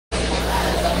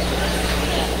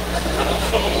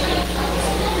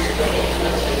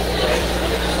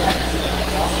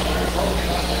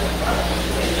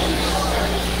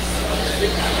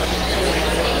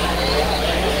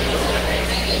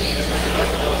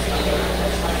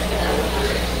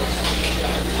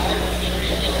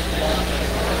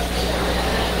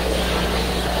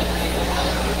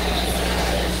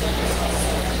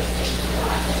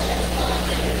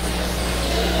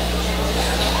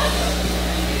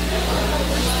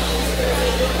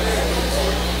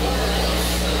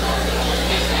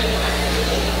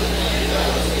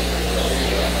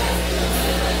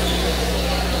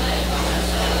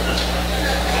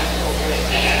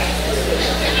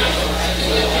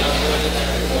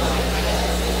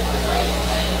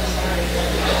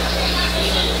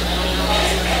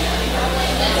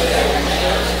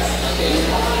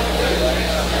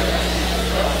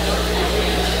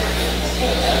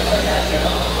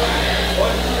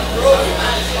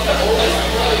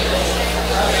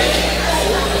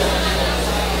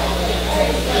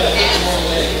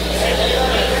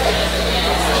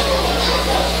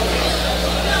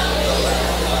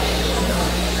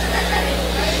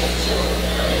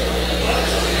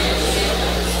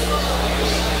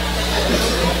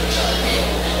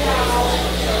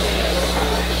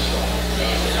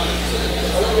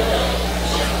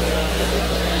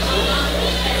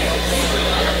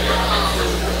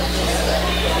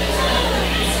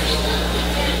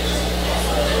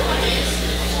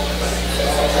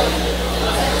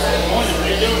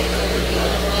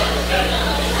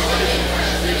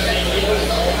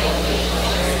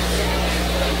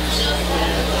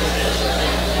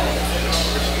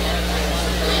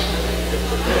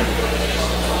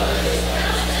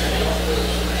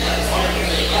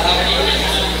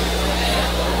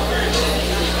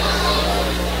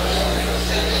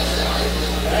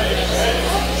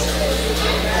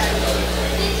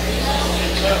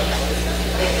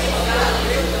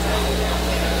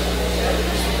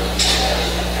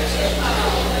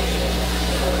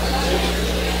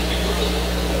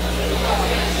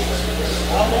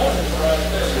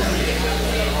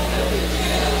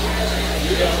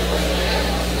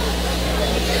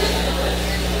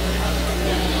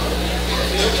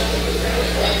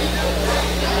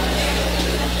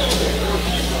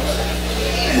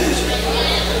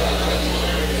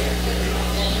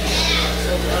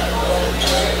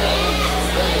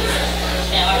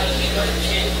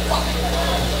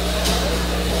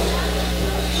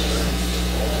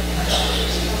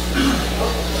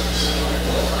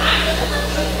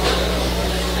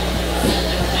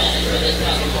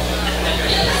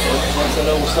What's that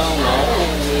old song?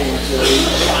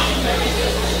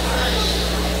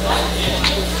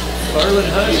 Berlin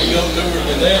Hush, you go newer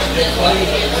than that, just play it.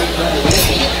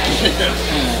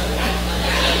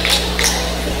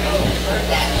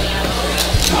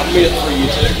 I'll be it for you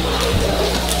too.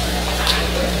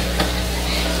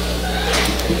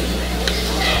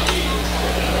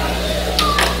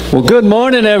 Well, good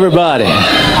morning, everybody.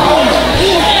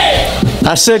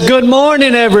 I said, good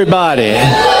morning, everybody.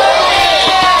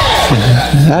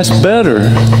 That's better.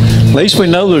 At least we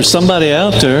know there's somebody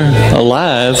out there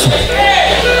alive.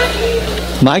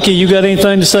 Mikey, you got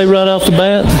anything to say right off the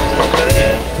bat?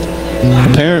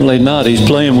 Apparently not. He's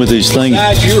playing with his thing.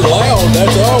 You're loud,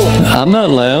 that's all. I'm not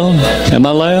loud. Am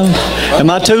I loud? Am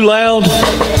I too loud?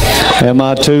 Am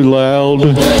I too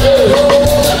loud?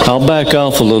 I'll back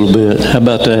off a little bit. How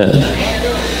about that?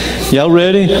 Y'all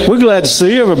ready? We're glad to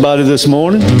see everybody this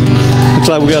morning. Looks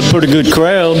like we got a pretty good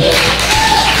crowd.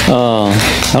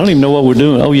 I don't even know what we're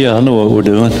doing. Oh yeah, I know what we're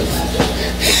doing.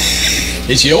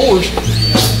 It's yours.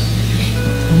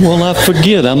 Well, I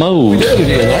forget. I'm old.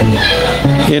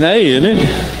 In A, isn't it?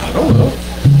 I don't know.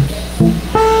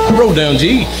 I wrote down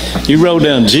G. You wrote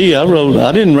down G. I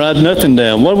didn't write nothing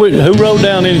down. Who wrote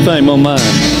down anything on mine?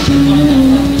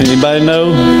 Anybody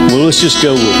know? Well, let's just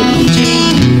go with it. G.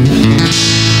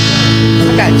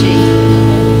 I got G.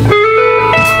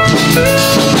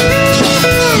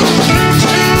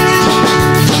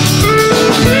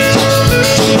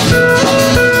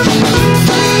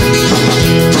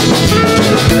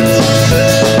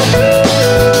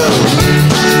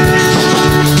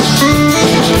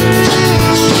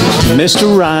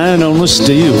 Mr. Ryan on the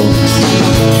steel.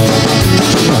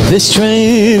 This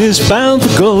train is bound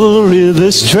for glory,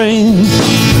 this train.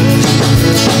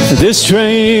 This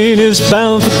train is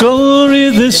bound for glory,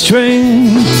 this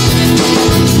train.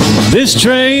 This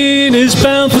train is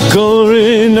bound for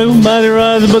glory, nobody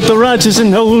rides but the righteous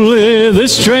and holy.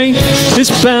 This train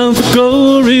is bound for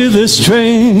glory, this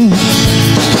train.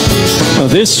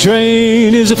 This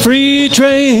train is a free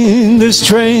train, this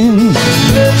train.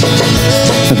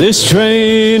 This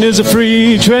train is a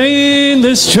free train,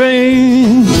 this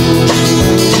train.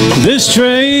 This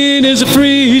train is a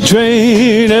free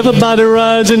train, everybody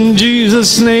rides in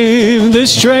Jesus' name.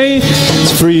 This train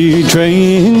is a free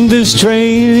train, this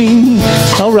train.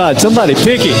 All right, somebody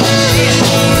pick it.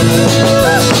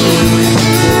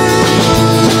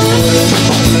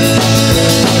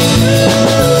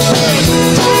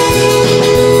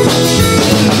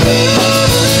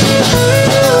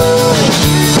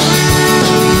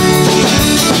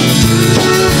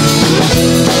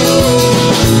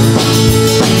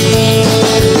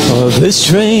 This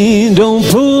train don't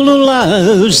pull no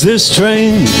lives, this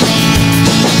train.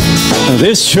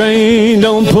 This train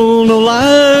don't pull no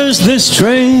lives, this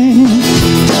train.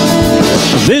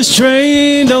 This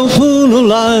train don't pull no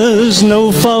lives,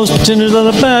 no false pretenders or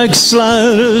the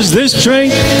backsliders. This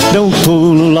train don't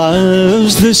pull no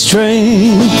lives, this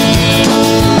train.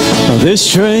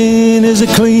 This train is a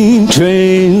clean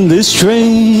train, this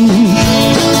train.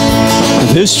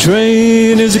 This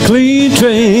train is a clean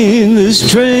train, this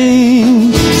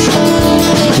train.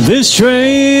 This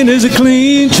train is a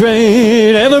clean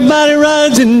train, everybody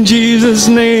rides in Jesus'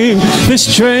 name.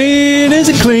 This train is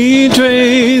a clean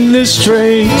train, this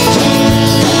train.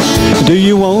 Do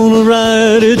you want to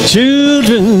ride it,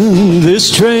 children, this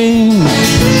train?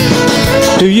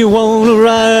 Do you want to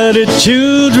ride it,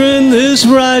 children, this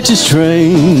righteous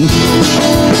train?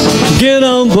 Get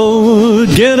on board,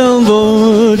 get on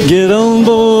board, get on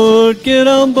board, get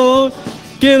on board,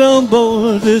 get on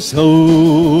board this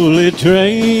holy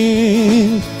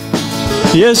train.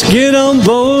 Yes, get on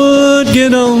board,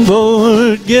 get on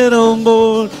board, get on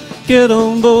board, get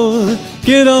on board,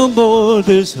 get on board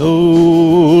this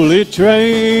holy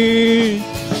train.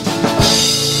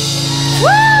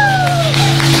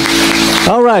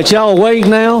 All right, y'all awake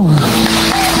now?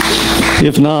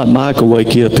 If not, Mike will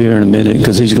wake you up here in a minute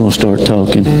because he's going to start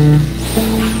talking.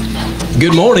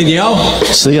 Good morning, y'all.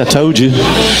 See, I told you.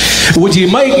 Would you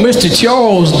make Mr.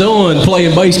 Charles Dunn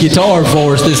playing bass guitar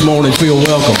for us this morning feel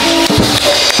welcome?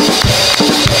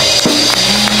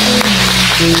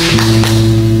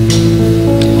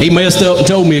 He messed up and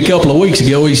told me a couple of weeks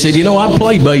ago. He said, you know, I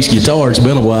play bass guitar. It's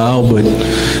been a while, but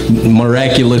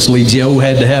miraculously Joe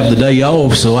had to have the day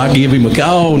off, so I give him a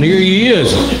call, and here he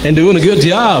is, and doing a good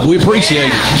job. We appreciate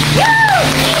it.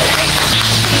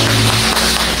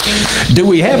 Do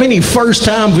we have any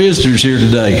first-time visitors here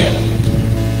today?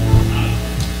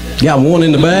 Got one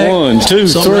in the back. 1, 2,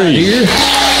 3. Right here.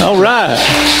 All right.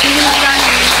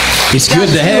 It's good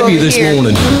to have you this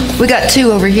morning. We got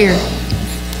 2 over here.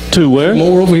 Two where?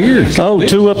 More over here. Oh,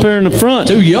 two up there in the front.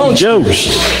 Two young Joes.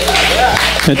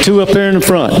 And two up there in the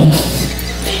front.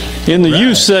 In the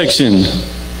youth section.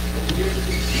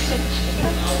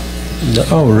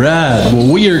 All right. Well,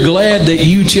 we are glad that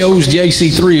you chose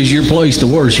JC3 as your place to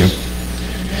worship.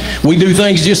 We do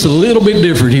things just a little bit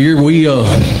different here. We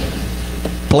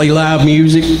play live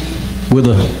music with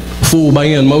a full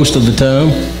band most of the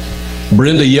time.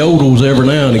 Brenda yodels every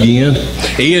now and again.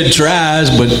 Ed tries,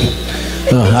 but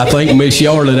I think Miss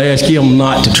Charlotte asked him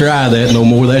not to try that no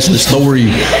more. That's the story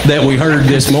that we heard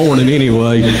this morning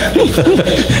anyway.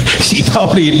 She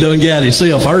thought he had done got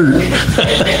himself hurt.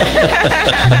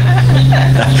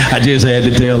 I just had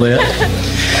to tell that.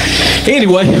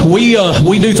 Anyway, we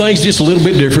do things just a little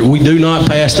bit different. We do not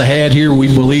pass the hat here.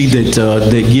 We believe that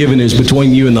that giving is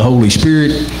between you and the Holy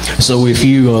Spirit. So if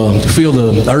you feel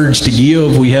the urge to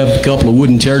give, we have a couple of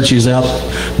wooden churches out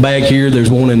back here. There's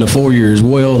one in the foyer as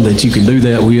well that you can do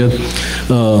that with.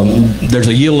 There's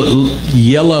a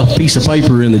yellow piece of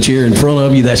paper in the chair in front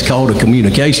of you. That's called a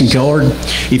communication card.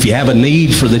 If you have a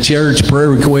need for the church,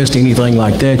 prayer request, anything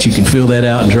like that, you can fill that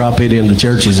out and drop it in the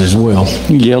churches as well.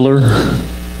 Yeller.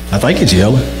 I think it's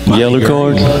yellow. Yeller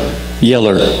card?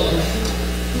 Yeller.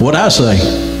 What'd I say?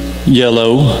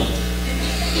 Yellow.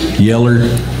 Yeller.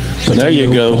 There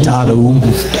you go. Potato.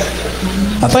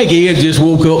 I think Ed just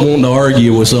woke up wanting to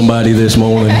argue with somebody this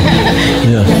morning.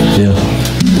 Yeah.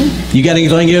 You got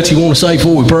anything else you want to say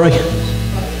before we pray?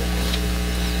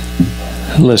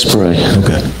 Let's pray.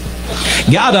 Okay.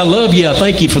 God, I love you. I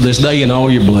thank you for this day and all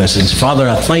your blessings. Father,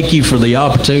 I thank you for the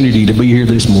opportunity to be here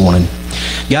this morning.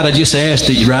 God, I just ask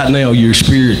that right now your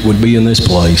Spirit would be in this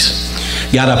place.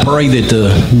 God, I pray that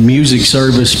the music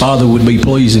service, Father, would be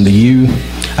pleasing to you.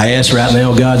 I ask right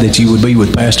now, God, that you would be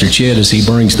with Pastor Chet as he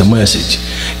brings the message.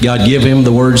 God, give him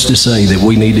the words to say that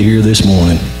we need to hear this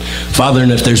morning. Father,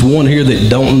 and if there's one here that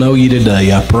don't know you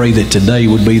today, I pray that today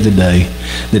would be the day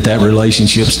that that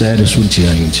relationship status would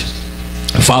change.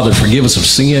 Father, forgive us of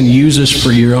sin. Use us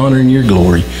for your honor and your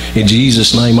glory. In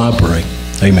Jesus' name I pray.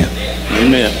 Amen.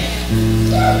 Amen.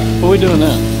 What are we doing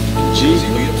now? Jesus.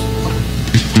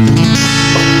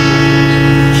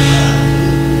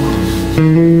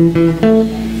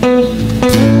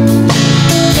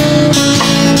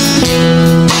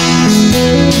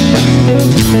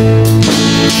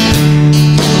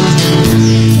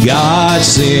 God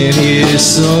sent his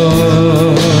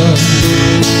son.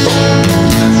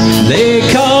 They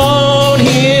called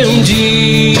him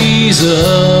Jesus.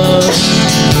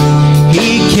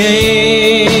 He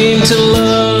came to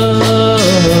love,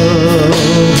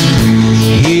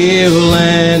 heal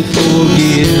and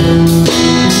forgive.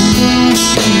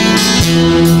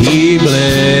 He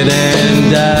bled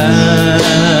and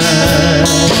died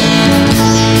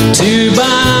to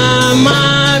buy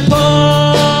my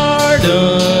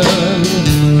pardon.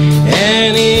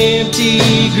 An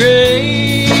empty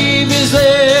grave is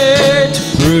there to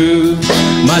prove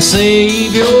my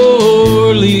Savior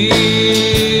lives.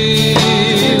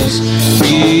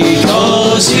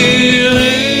 Because he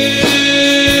lives,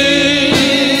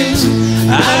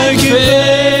 I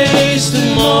can face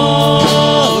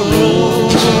tomorrow.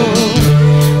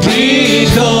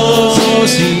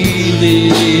 Because he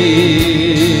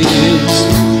lives,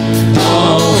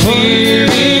 all fear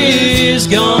is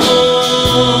gone.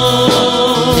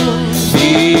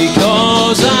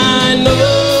 Because I know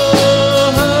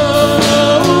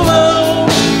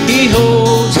he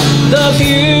holds the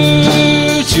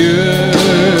future.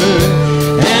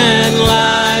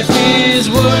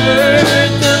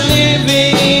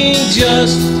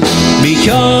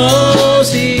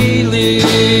 Because he lives.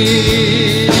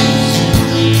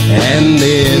 And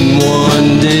then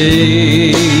one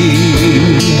day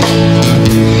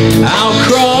I'll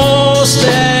cross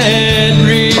that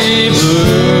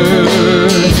river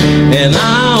and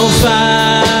I'll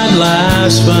find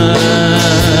life's fine,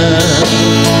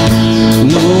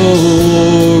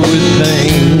 nor with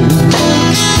pain.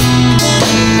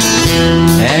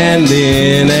 And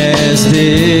then as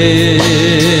death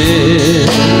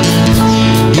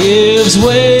gives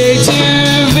way to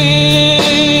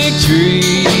victory,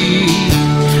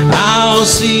 I'll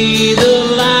see the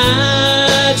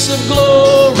lights of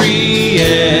glory,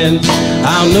 and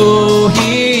I'll know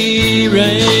he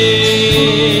reigns.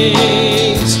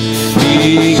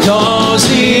 Because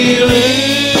he lives,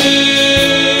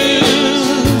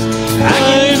 I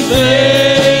can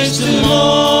face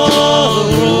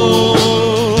tomorrow.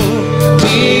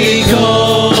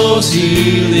 Because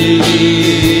he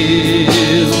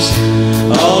lives,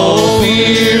 all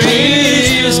fear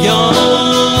is gone.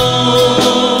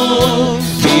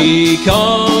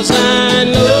 Because I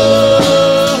know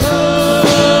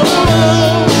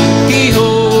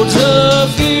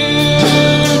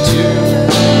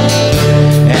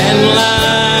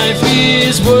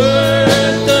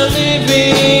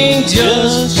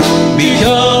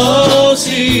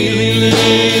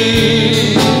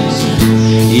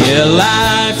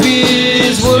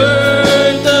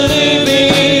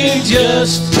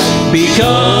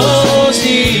because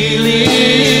he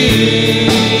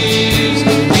lives,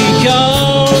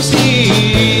 because he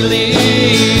lives.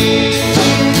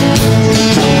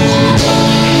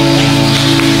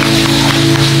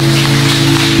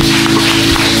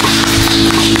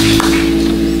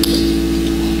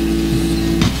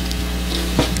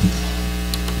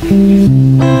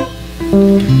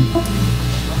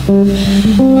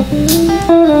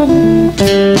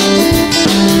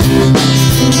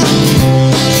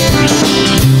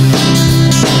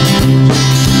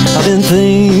 I've been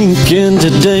thinking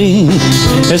today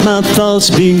as my thoughts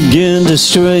begin to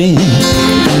stray.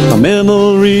 A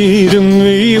memory to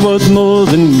me worth more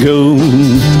than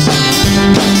gold.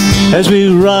 As we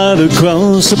ride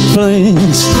across the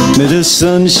plains, may the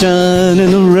sunshine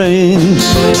and the rain,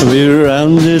 we're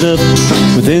rounded up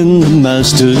within the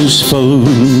Master's fold.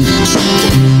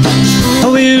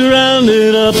 We're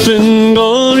rounded up in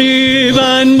glory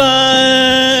by and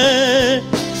by.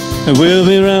 We'll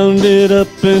be rounded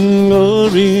up in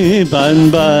glory by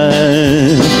and by.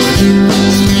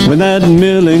 When that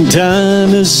milling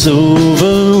time is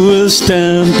over, we'll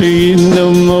stampede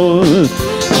no more.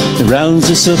 It rounds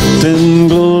us up in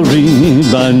glory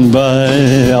by and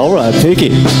by. All right, pick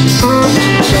it.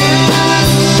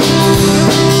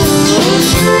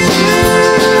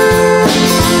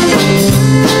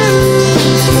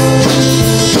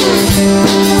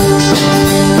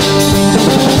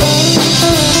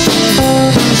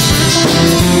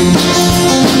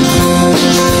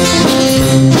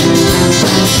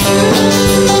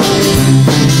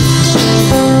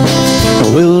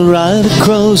 We'll ride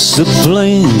across the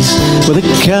plains where the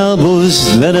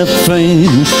cowboys let up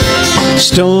flame,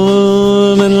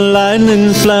 storm and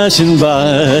lightning flashing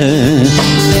by.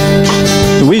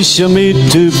 We shall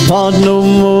meet to part no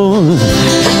more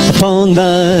upon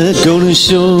that golden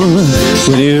shore,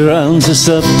 when he rounds us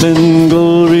up in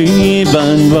glory by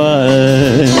and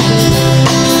by.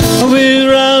 We're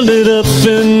rounded up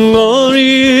in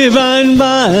glory by and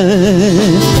by.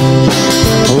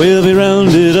 We'll be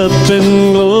rounded up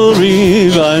in glory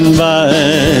by and by.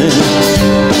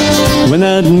 When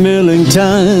that milling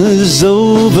time is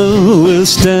over, we'll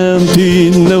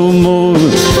stampede no more.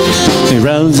 He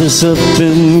rounds us up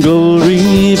in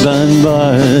glory by and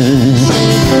by.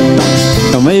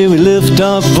 Now may we lift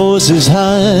our voices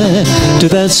high to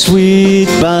that sweet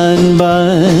by and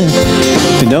by,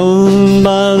 be known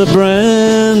by the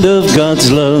brand of God's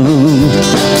love.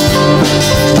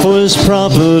 For his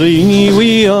property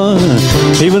we are,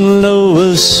 even know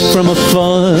us from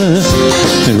afar.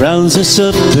 It rounds us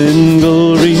up in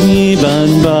glory by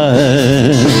and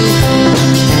by.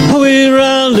 We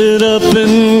rounded up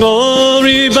in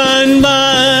glory by and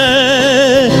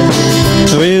by.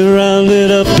 We rounded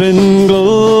up in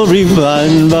glory by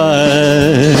and by.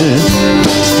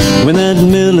 When that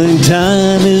milling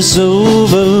time is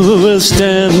over, we'll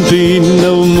stampede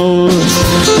no more.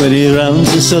 When he rounds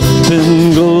us up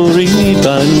in glory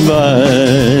by and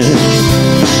by.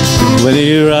 When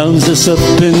he rounds us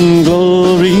up in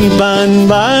glory by and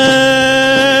by.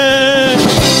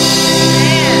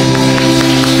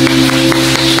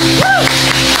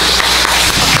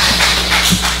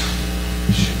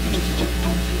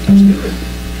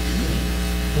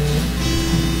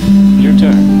 Your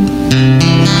turn.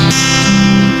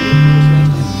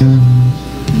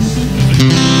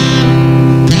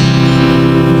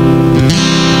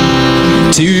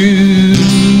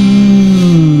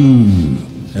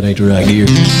 That ain't the right gear.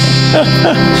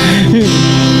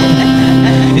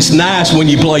 It's nice when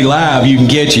you play live, you can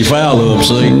get your foul up,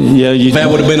 see? Yeah, if that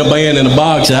would have been a band in a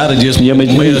box, I'd have just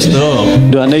messed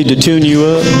up. Do I need to tune you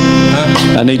up?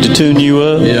 Huh? I need to tune you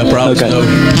up? Yeah, probably okay. so.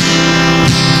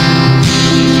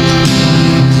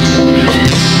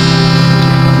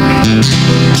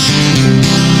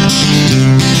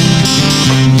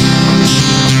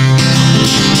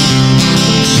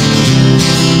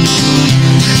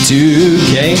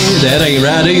 That ain't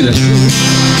right either.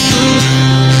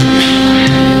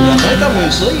 I think I'm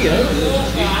gonna see you.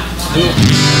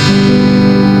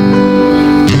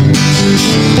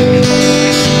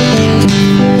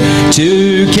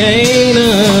 To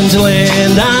Canaan's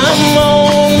land I'm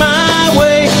on my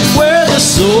way, where the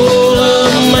soul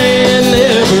of man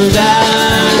never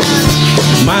dies.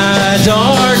 My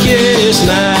darkest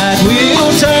night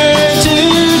will turn to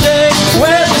day,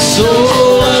 where the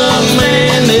soul of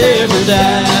man never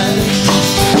dies.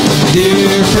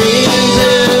 Dear friends,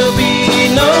 there'll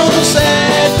be no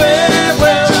sad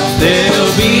farewell,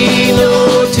 there'll be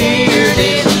no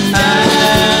tear-dim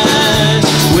eyes.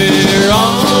 We're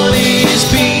all is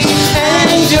peace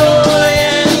and joy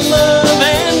and love,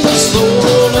 and the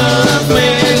soul of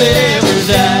man never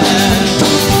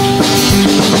dies.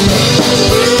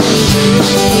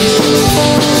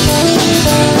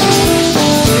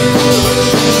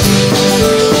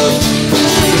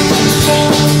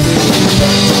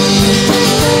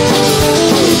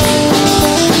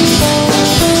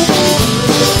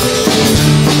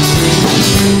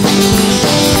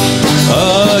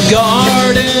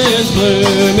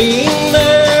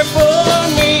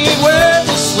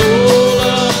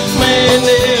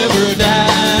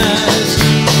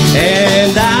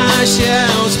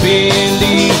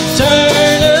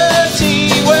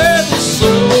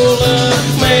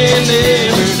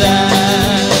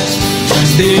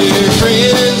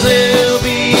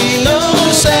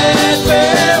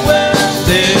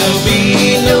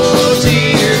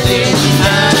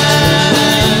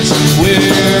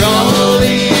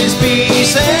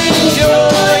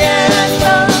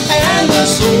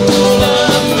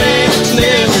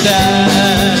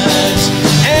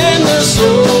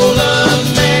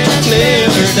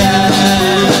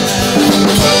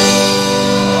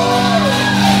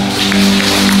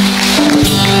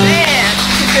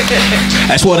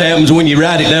 That's what happens when you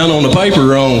write it down on the paper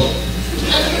wrong.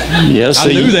 Yes, I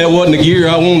knew that wasn't the gear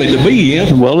I wanted to be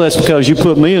in. Well, that's because you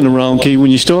put me in the wrong key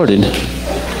when you started. Is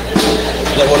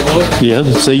that what it was? Yeah,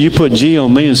 so you put G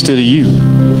on me instead of you.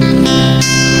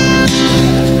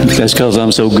 That's because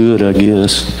I'm so good, I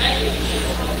guess.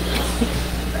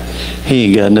 He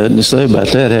ain't got nothing to say about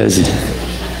that, has he?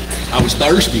 I was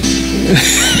thirsty.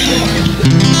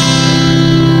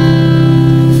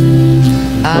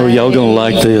 Oh, y'all gonna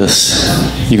like this.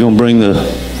 You gonna bring the...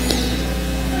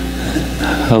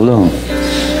 Hold on.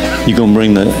 You gonna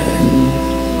bring the...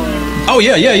 Oh,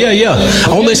 yeah.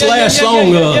 On this last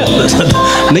song,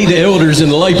 need the elders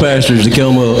and the lay pastors to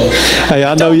come up. Hey,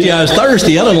 I know you guys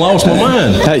thirsty. I done lost my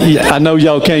mind. I know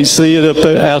y'all can't see it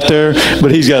out there,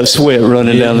 but he's got sweat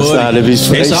running down the side of his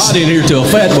face. It's hot in here to a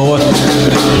fat boy.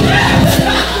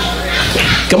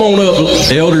 Come on up,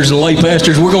 elders and lay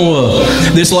pastors. We're going to,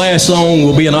 this last song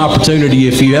will be an opportunity.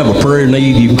 If you have a prayer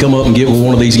need, you can come up and get with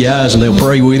one of these guys and they'll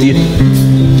pray with you.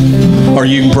 Or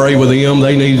you can pray with them.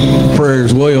 They need prayer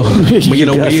as well. But you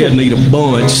know, we need a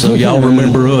bunch, so y'all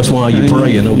remember us while you're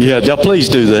praying. Okay? Yeah, y'all please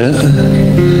do that.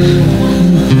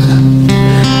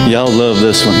 Y'all love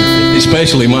this one.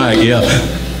 Especially Mike, yeah.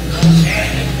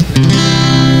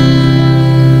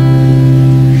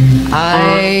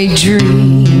 I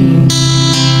dream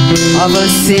of a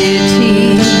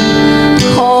city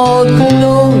called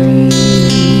Glory.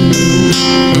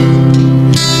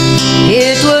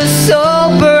 It was so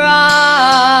bright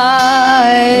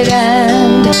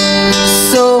and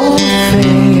so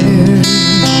fair.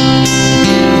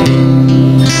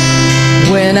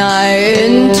 When I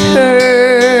entered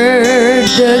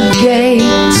the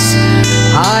gates,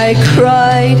 I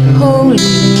cried, holy.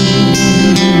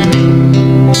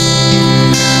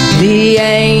 The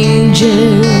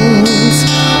angels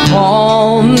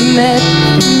all met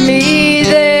me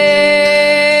there.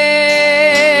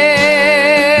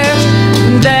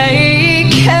 They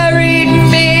carried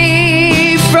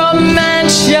me from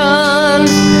mansion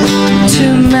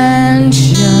to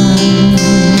mansion,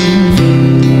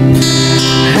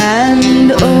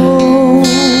 and oh,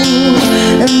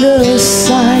 and the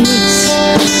sights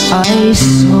I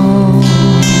saw.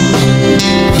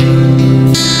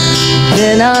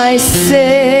 Then I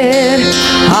said,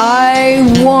 I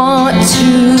want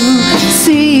to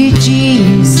see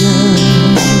Jesus,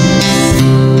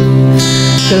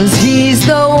 'cause he's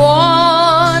the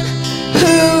one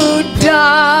who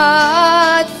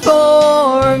died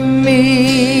for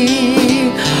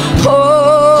me.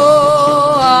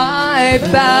 Oh, I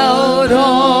bowed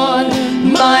on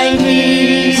my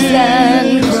knees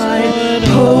and cried,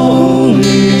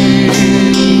 holy.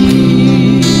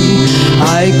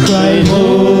 I cried,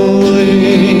 holy.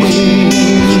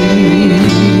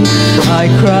 I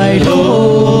cried,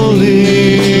 holy.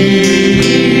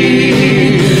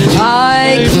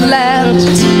 I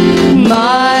clapped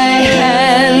my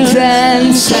hands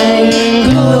and sang,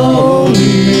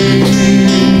 glory.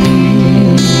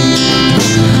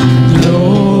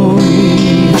 Glory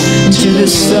to the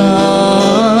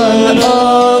Son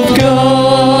of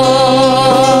God.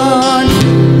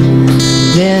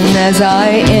 Then as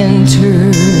I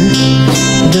entered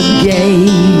the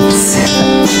gates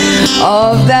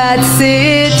of that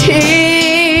city,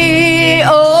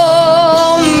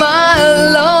 oh, my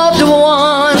loved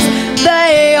ones,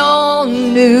 they all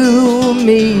knew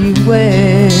me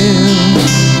well.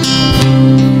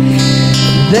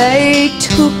 They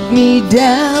took me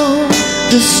down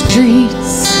the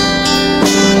streets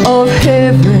of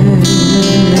heaven.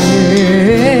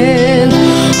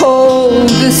 Oh,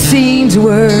 the scenes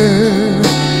were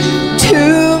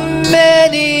too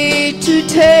many to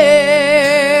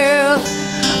tell.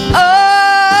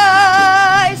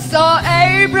 I saw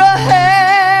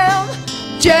Abraham,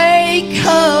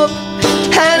 Jacob,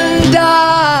 and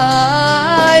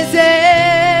Isaac.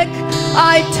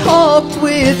 I talked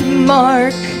with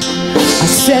Mark. I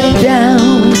sat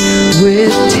down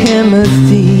with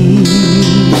Timothy.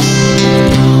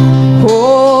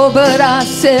 Oh, but I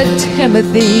said,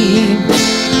 Timothy,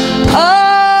 I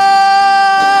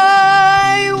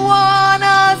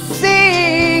wanna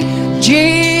see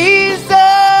Jesus,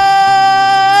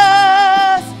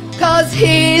 'cause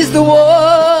he's the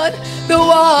one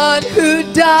who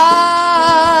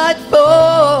died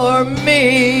for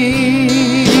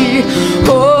me.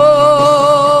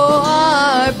 Oh,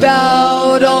 I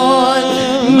bowed on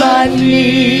my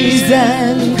knees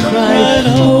and cried,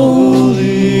 holy.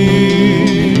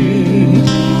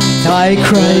 I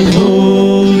cried,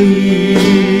 holy.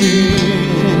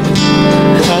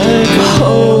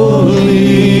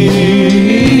 Holy.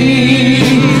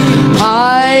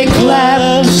 I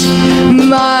clapped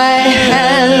my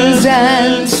hands and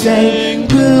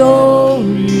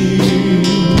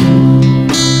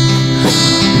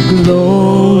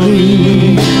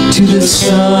the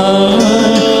Son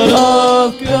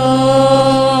of God.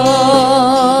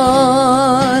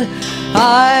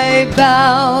 I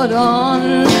bowed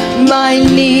on my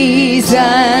knees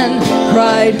and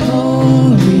cried,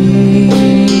 holy.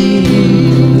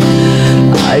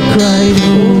 I cried,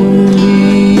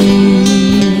 holy,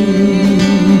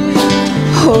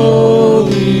 holy.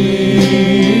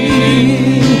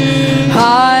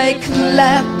 I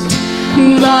clapped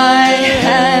my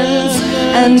hands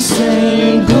and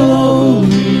sang, glory,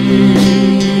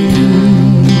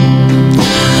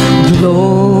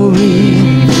 glory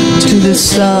to the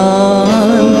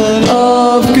Son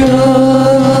of God,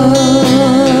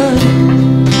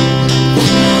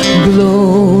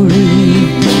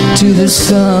 glory to the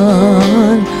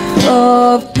Son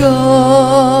of God.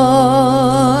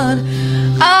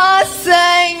 I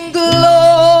sang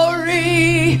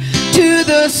glory to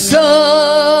the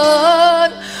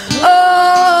Son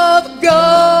of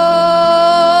God.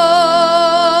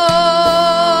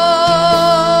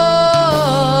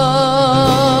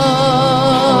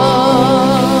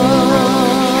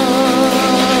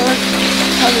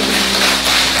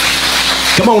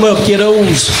 Come on up,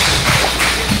 kiddos.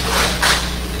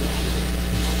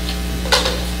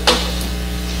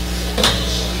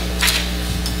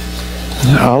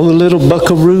 All the little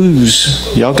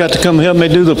buckaroos, y'all got to come help me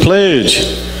do the pledge.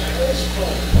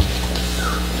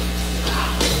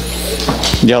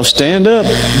 Y'all stand up.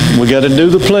 We got to do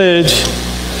the pledge.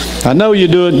 I know you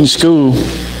do it in school.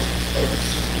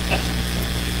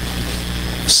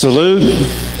 Salute,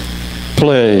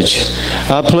 pledge.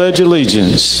 I pledge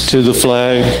allegiance to the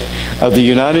flag of the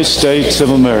United States of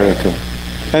America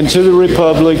and to the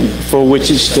republic for which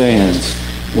it stands,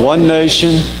 one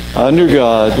nation, under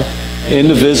God,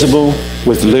 indivisible,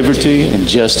 with liberty and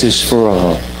justice for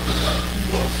all.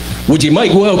 Would you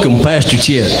make welcome Pastor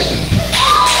Chet?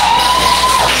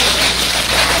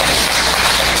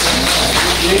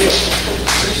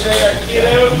 Appreciate our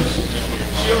kiddos,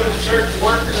 children's church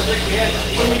workers. I think we had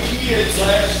 20 kids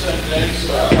last Sunday.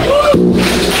 So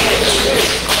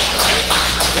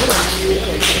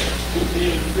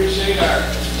appreciate our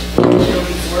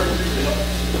children's workers and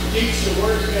teach the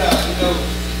word of God. You know,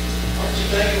 aren't you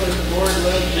thankful that the Lord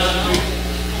loves young people?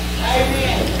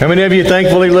 How many of you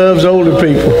thankful He loves older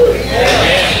people?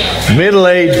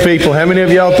 Middle-aged people. How many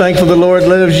of y'all thankful the Lord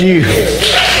loves you?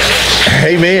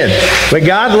 Amen. But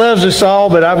God loves us all,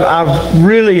 but I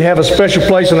really have a special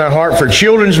place in our heart for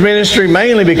children's ministry,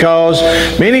 mainly because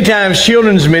many times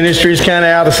children's ministry is kind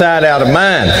of out of sight, out of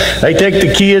mind. They take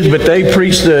the kids, but they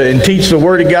preach and teach the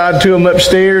Word of God to them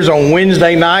upstairs on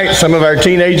Wednesday night. Some of our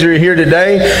teenagers are here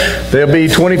today. There'll be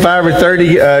 25 or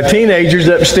 30 teenagers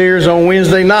upstairs on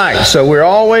Wednesday night. So we're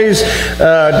always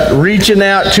reaching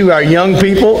out to our young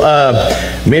people.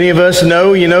 Many of us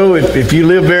know, if you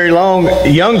live very long,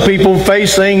 young people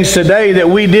face things today that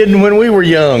we didn't when we were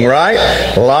young, right?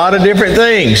 A lot of different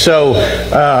things. So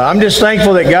I'm just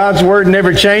thankful that God's Word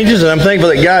never changes, and I'm thankful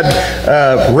that God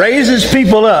raises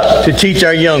people up to teach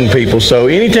our young people. So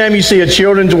anytime you see a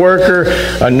children's worker,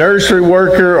 a nursery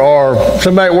worker, or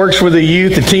somebody that works with the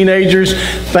youth, the teenagers,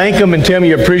 thank them and tell them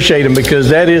you appreciate them, because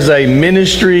that is a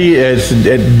ministry that's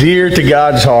dear to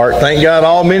God's heart. Thank God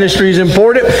all ministry is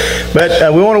important,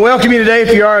 but we want to welcome you today.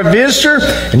 If you are a visitor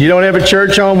and you don't have a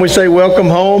church home, we say welcome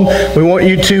home. We want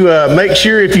you to make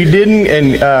sure if you didn't,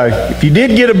 and if you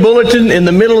did get a bulletin, in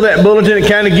the middle of that bulletin it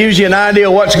kind of gives you an idea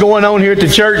of what's going on here at the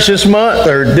church this month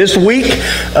or this week.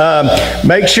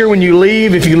 Make sure when you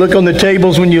leave, if you look on the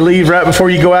tables when you leave right before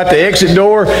you go out the exit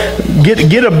door,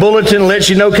 get a bulletin, lets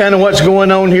you know kind of what's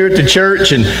going on here at the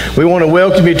church, and we want to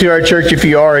welcome you to our church if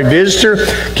you are a visitor.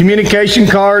 Communication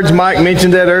cards, Mike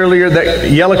mentioned that earlier, that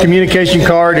yellow communication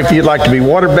card if you'd like to be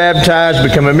water baptized,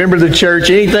 become a member of the church,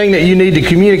 anything that you need to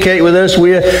communicate with us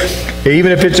with,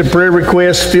 even if it's a prayer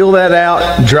request, fill that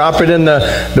out, drop it in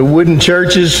the wooden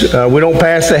churches. We don't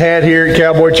pass the hat here at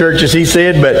Cowboy Church, as he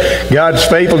said, but God's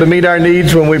faithful to meet our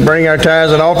needs when we bring our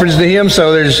tithes and offerings to Him.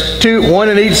 So there's one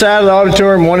in each side of the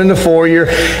auditorium, one in the foyer.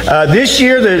 This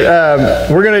year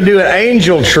we're going to do an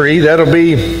angel tree. That'll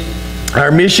be our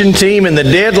mission team, and the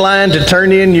deadline to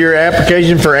turn in your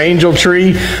application for Angel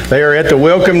Tree, they are at the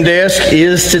welcome desk,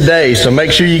 is today. So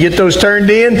make sure you get those turned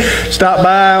in. Stop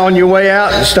by on your way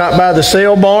out. Stop by the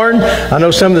sale barn. I know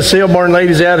some of the sale barn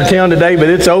ladies are out of town today, but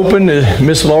it's open.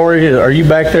 Miss Lori, are you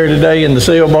back there today in the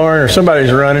sale barn, or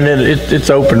somebody's running it? It's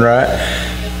open, right?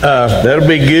 That'll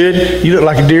be good. You look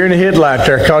like a deer in the headlight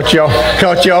there. Caught you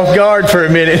off guard for a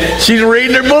minute. She's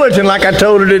reading her bulletin like I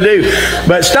told her to do.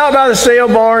 But stop by the sale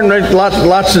barn. There's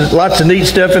lots of neat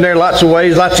stuff in there. Lots of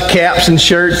ways. Lots of caps and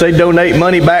shirts. They donate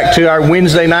money back to our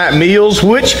Wednesday night meals,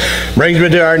 which brings me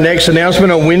to our next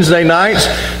announcement on Wednesday nights.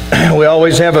 We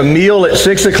always have a meal at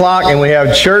 6 o'clock and we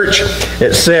have church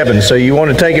at 7. So you want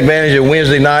to take advantage of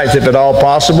Wednesday nights if at all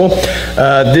possible.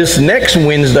 This next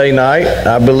Wednesday night,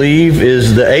 I believe,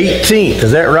 is the 18th.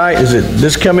 Is that right? Is it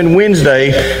this coming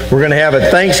Wednesday? We're going to have a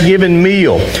Thanksgiving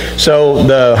meal. So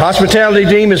the hospitality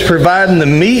team is providing the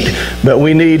meat, but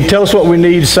tell us what we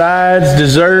need: sides,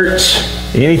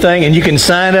 desserts, anything, and you can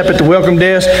sign up at the welcome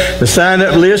desk. The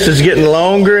sign-up list is getting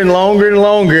longer and longer and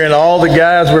longer, and all the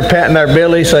guys were patting our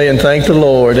belly saying, thank the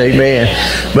Lord, amen.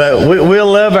 But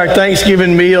we'll love our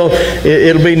Thanksgiving meal.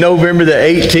 It'll be November the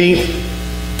 18th.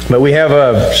 But we have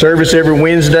a service every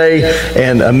Wednesday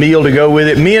and a meal to go with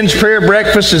it. Men's prayer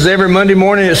breakfast is every Monday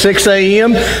morning at 6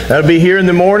 a.m. That'll be here in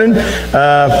the morning.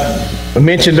 I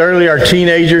mentioned earlier our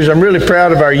teenagers. I'm really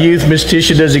proud of our youth. Miss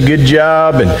Tisha does a good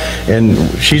job, and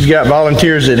she's got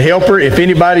volunteers that help her. If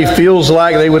anybody feels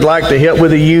like they would like to help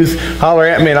with the youth, holler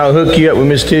at me and I'll hook you up with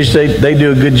Miss Tisha. They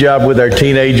do a good job with our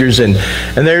teenagers, and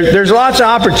there's lots of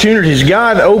opportunities.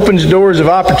 God opens doors of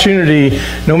opportunity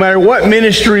no matter what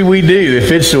ministry we do. If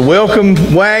it's the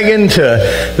welcome wagon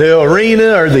to the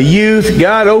arena or the youth,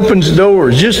 God opens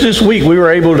doors. Just this week we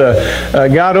were able to,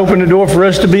 God opened the door for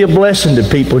us to be a blessing to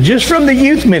people just from the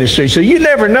youth ministry. So you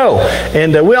never know.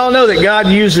 And we all know that God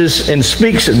uses and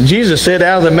speaks, Jesus said,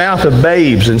 out of the mouth of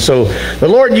babes. And so the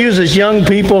Lord uses young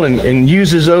people and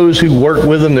uses those who work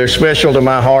with them. They're special to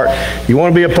my heart. If you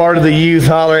want to be a part of the youth,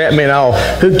 holler at me and I'll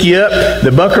hook you up. The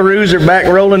Buckaroos are back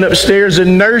rolling upstairs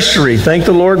in nursery. Thank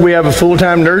the Lord we have a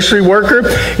full-time nursery worker.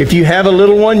 If you have a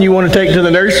little one you want to take to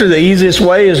the nursery, the easiest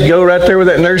way is go right there where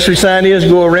that nursery sign is,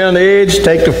 go around the edge,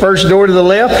 take the first door to the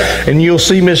left, and you'll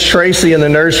see Miss Tracy in the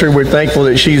nursery. We're thankful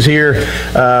that she's here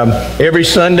every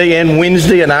Sunday and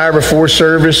Wednesday, an hour before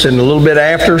service and a little bit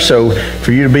after. So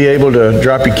for you to be able to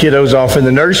drop your kiddos off in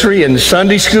the nursery. And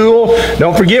Sunday school,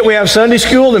 don't forget we have Sunday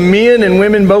school. The men and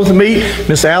women both meet.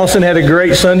 Miss Allison had a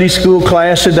great Sunday school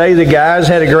class today. The guys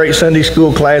had a great Sunday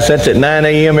school class. That's at 9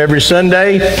 a.m. every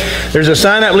Sunday. There's a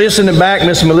sign-up list in the back.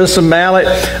 Miss Melissa Mallett,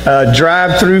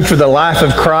 drive-through for the life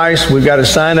of Christ. We've got a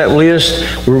sign-up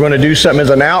list. We're going to do something as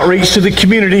an outreach to the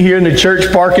community here in the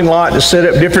church parking lot to set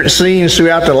up different scenes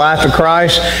throughout the life of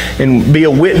Christ and be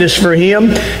a witness for Him.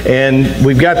 And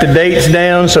we've got the dates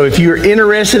down. So if you're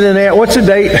interested in that, what's the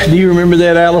date? Do you remember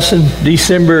that, Allison?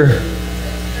 December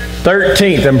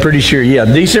 13th, I'm pretty sure. Yeah,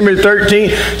 December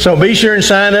 13th. So be sure and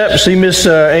sign up. See Miss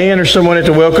Ann or someone at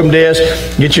the welcome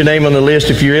desk. Get your name on the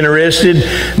list if you're interested.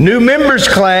 New members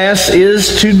class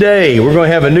is today. We're going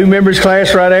to have a new members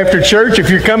class right after church.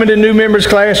 If you're coming to new members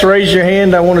class, raise your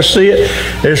hand. I want to see it.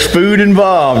 There's food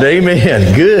involved.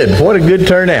 Amen. Good. What a good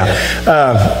turnout.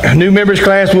 New members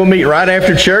class will meet right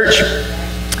after church.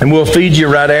 And we'll feed you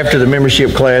right after the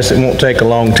membership class. It won't take a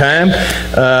long time.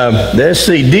 Let's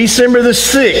see. December the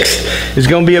 6th is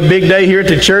going to be a big day here at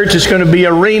the church. It's going to be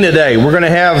Arena Day. We're going to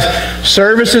have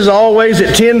services always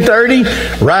at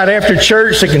 10:30. Right after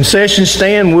church, the concession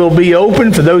stand will be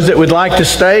open for those that would like to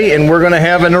stay. And we're going to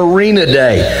have an Arena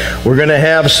Day. We're going to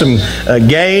have some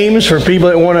games for people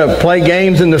that want to play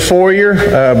games in the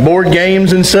foyer, board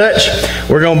games and such.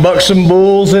 We're going to buck some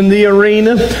bulls in the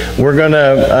arena. We're going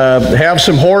to have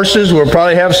some horses. We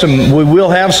will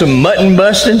have some mutton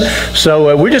busting.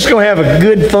 So we're just going to have a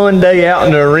good fun day out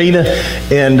in the arena.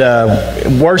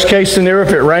 And worst case scenario,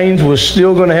 if it rains, we're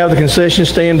still going to have the concession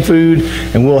stand food,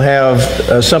 and we'll have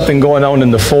something going on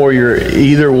in the foyer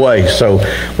either way. So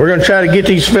we're going to try to get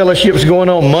these fellowships going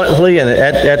on monthly and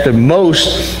at the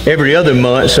most every other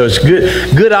month. So it's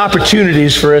good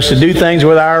opportunities for us to do things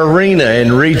with our arena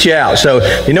and reach out. So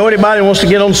if you know anybody who wants to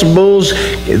get on some bulls,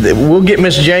 we'll get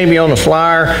Miss Jamie on the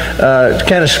flyer to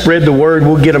kind of spread the word.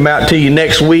 We'll get them out to you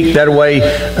next week. That way,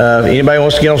 anybody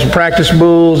wants to get on some practice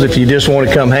bulls, if you just want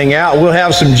to come hang out, we'll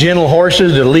have some gentle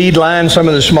horses to lead line some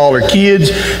of the smaller kids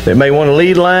that may want to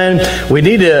lead line. We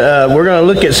need to. We're going to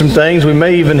look at some things. We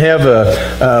may even have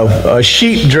a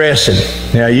sheep dressing.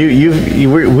 Now,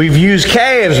 we've used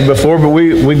calves before, but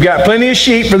we've got plenty of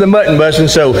sheep for the mutton busting,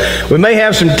 so we may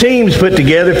have some teams put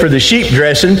together for the sheep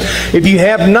dressing. If you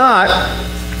have not,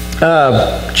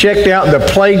 checked out the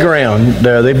playground.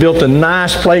 They built a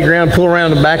nice playground. Pull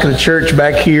around the back of the church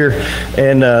back here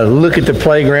and look at the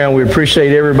playground. We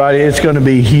appreciate everybody. It's going to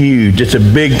be huge. It's a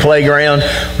big playground.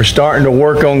 We're starting to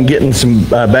work on getting some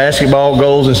basketball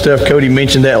goals and stuff. Cody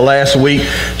mentioned that last week.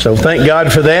 So thank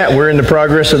God for that. We're in the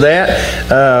progress of that.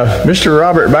 Mr.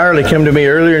 Robert Byerly came to me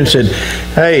earlier and said,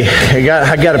 hey,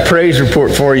 I got a praise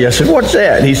report for you. I said, what's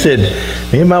that? He said,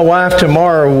 me and my wife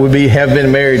tomorrow will have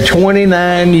been married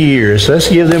 29 years. Let's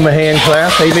give them a hand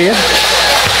clap. Amen.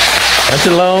 That's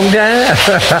a long time.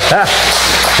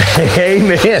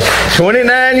 Amen.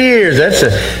 29 years.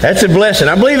 That's a blessing.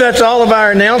 I believe that's all of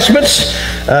our announcements.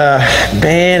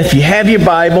 Man, if you have your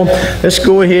Bible, let's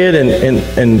go ahead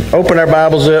and open our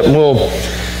Bibles up, and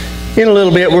in a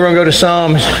little bit, we're going to go to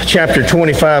Psalms chapter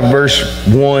 25, verse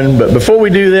 1. But before we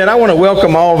do that, I want to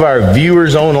welcome all of our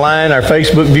viewers online, our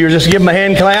Facebook viewers. Let's give them a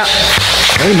hand clap.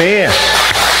 Amen.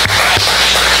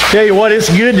 Tell you what, it's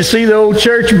good to see the old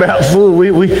church about full.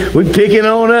 We picking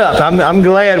on up. I'm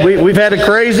glad. We've had a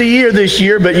crazy year this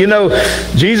year, but you know,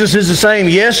 Jesus is the same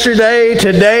yesterday,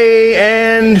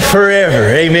 today, and forever.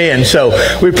 Amen. So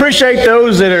we appreciate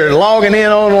those that are logging in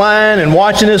online and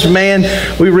watching us. Man,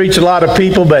 we reach a lot of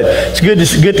people, but it's good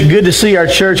to see our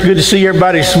church. Good to see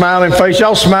everybody's smiling face.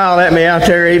 Y'all smile at me out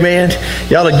there. Amen.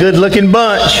 Y'all a good-looking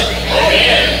bunch.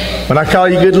 Amen. When I call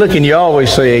you good looking, you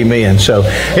always say amen. So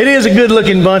it is a good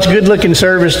looking bunch, good looking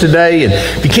service today. And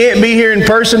if you can't be here in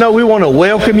person, though, we want to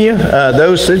welcome you.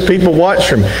 Those people watch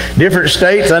from different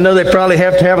states. I know they probably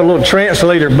have to have a little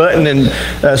translator button,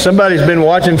 and somebody's been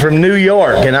watching from New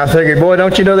York. And I figured, boy,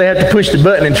 don't you know they have to push the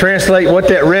button and translate what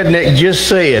that redneck just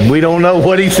said? We don't know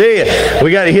what he said.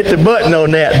 We got to hit the button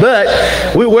on that.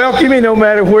 But we welcome you no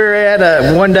matter where we're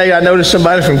at. One day I noticed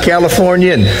somebody from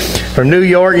California and from New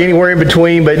York, anywhere in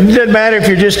between, but it doesn't matter if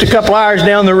you're just a couple hours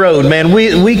down the road, man.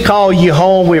 We call you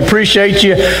home. We appreciate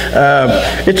you.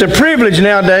 It's a privilege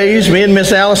nowadays. Me and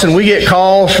Miss Allison, we get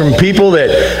calls from people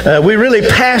that we really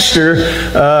pastor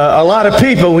a lot of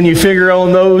people when you figure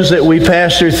on those that we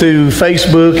pastor through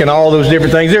Facebook and all those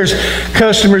different things. There's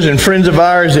customers and friends of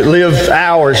ours that live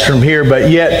hours from here, but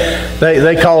yet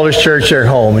they call this church their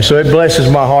home. And so it blesses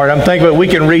my heart. I'm thinking that we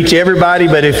can reach everybody,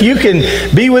 but if you can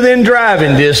be within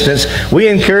driving distance, we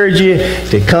encourage you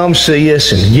to come see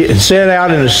us and sit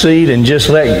out in a seat and just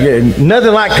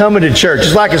nothing like coming to church.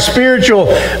 It's like a spiritual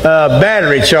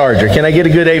battery charger. Can I get a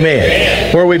good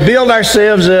amen? Where we build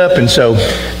ourselves up. And so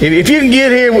if you can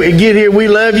get here. We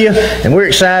love you, and we're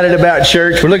excited about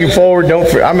church. We're looking forward.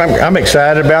 I'm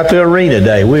excited about the arena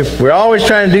day. We're always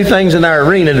trying to do things in our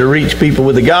arena to reach people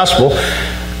with the gospel.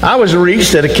 I was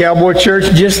reached at a cowboy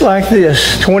church just like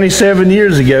this 27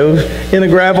 years ago in a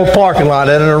gravel parking lot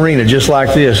at an arena just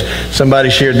like this. Somebody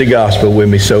shared the gospel with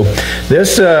me. So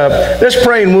let's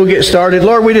pray and we'll get started.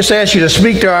 Lord, we just ask you to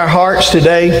speak to our hearts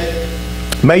today.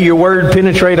 May your word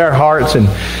penetrate our hearts, and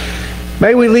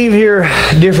may we leave here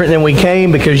different than we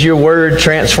came because your word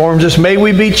transforms us. May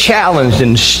we be challenged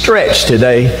and stretched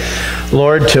today,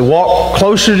 Lord, to walk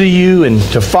closer to you and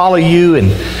to follow you,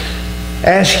 and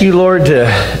ask you, Lord,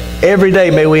 every day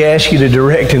may we ask you to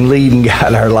direct and lead and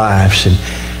guide our lives. And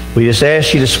we just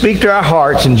ask you to speak to our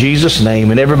hearts in Jesus' name.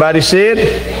 And everybody said,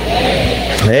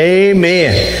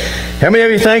 Amen. How many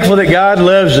of you are thankful that God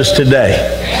loves us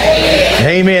today?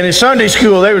 Amen. In Sunday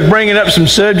school, they was bringing up some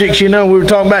subjects. You know, we were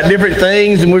talking about different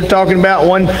things, and we were talking about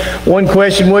one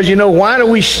question was, why do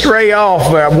we stray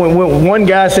off? When one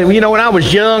guy said, when I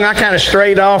was young, I kind of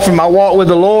strayed off from my walk with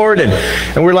the Lord,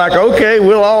 and we're like, okay,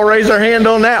 we'll all raise our hand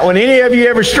on that one. Any of you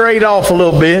ever strayed off a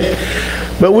little bit?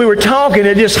 But we were talking,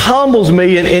 it just humbles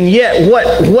me, and yet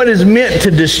what is meant to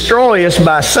destroy us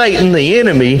by Satan, the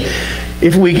enemy,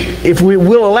 if we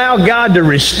will allow God to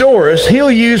restore us,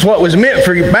 He'll use what was meant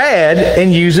for bad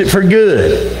and use it for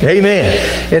good.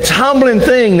 Amen. It's a humbling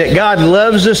thing that God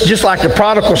loves us, just like the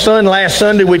prodigal son last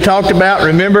Sunday we talked about.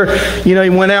 Remember, he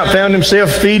went out, found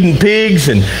himself feeding pigs,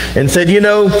 and said,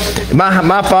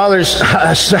 my father's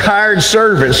hired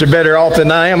servants are better off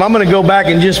than I am. I'm going to go back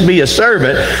and just be a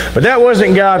servant. But that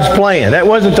wasn't God's plan. That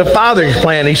wasn't the Father's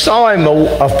plan. He saw him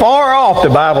afar off, the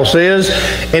Bible says,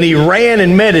 and he ran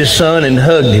and met his son and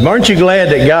hugged him. Aren't you glad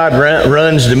that God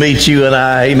runs to meet you and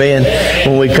I, amen,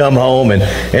 when we come home?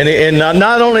 And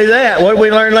not only that, what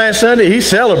we learned last Sunday, He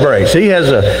celebrates. He has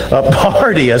a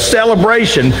party, a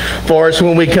celebration for us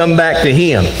when we come back to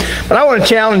Him. But I want to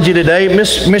challenge you today.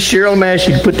 Miss Cheryl, I'm ask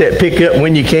you to put that pick up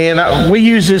when you can. We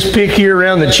use this pick here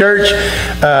around the church.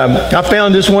 I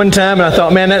found this one time and I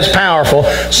thought, man, that's powerful.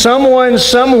 Someone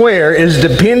somewhere is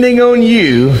depending on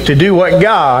you to do what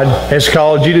God has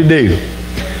called you to do.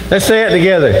 Let's say it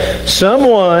together.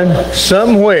 Someone,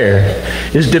 somewhere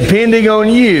is depending on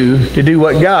you to do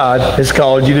what God has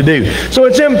called you to do. So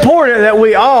it's important that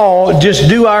we all just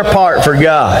do our part for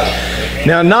God.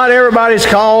 Now, not everybody's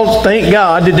called, thank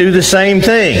God, to do the same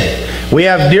thing. We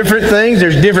have different things.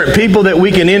 There's different people that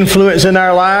we can influence in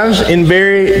our lives in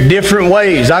very different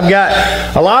ways. I've got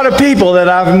a lot of people that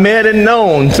I've met and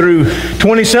known through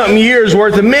 20-something years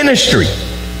worth of ministry.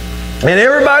 And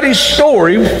everybody's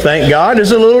story, thank God,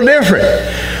 is a little different.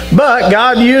 But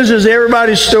God uses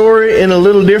everybody's story in a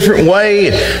little different way,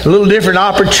 a little different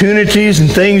opportunities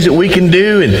and things that we can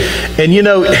do. And you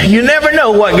know, you never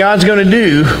know what God's going to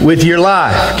do with your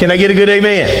life. Can I get a good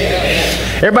amen?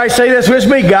 Everybody say this with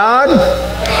me.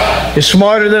 God is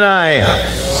smarter than I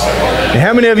am.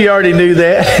 How many of you already knew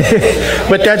that?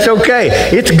 But that's okay.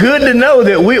 It's good to know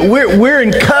that we're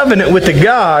in covenant with the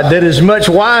God that is much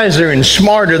wiser and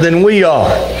smarter than we are.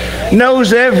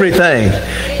 Knows everything.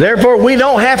 Therefore, we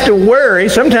don't have to worry.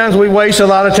 Sometimes we waste a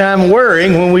lot of time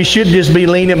worrying when we should just be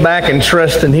leaning back and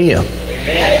trusting Him.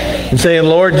 And saying,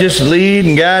 Lord, just lead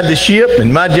and guide the ship,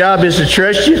 and my job is to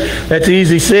trust you. That's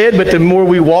easy said, but the more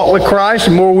we walk with Christ,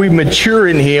 the more we mature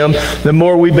in Him, the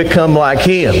more we become like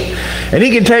Him. And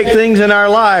He can take things in our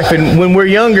life, and when we're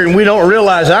younger and we don't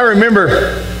realize. I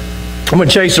remember, I'm going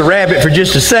to chase a rabbit for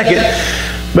just a second,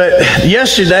 but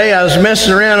yesterday I was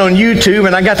messing around on YouTube,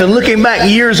 and I got to looking back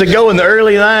years ago in the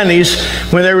early 90s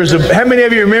when there was how many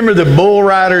of you remember the Bull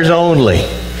Riders Only?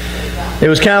 It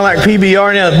was kind of like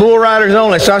PBR now, the Bull Riders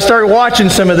Only. So I started watching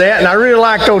some of that, and I really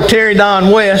liked old Terry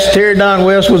Don West. Terry Don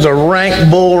West was a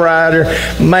rank bull rider.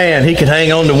 Man, he could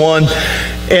hang on to one.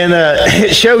 And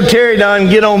it showed Terry Don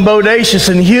get on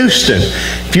Bodacious in Houston.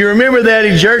 If you remember that,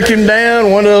 he jerked him down.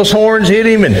 One of those horns hit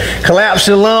him and collapsed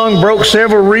the lung, broke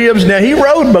several ribs. Now, he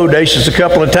rode Bodacious a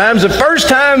couple of times. The first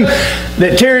time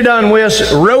that Terry Don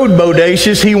West rode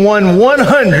Bodacious, he won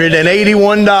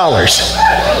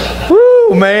 $181. Woo!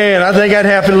 Man, I think that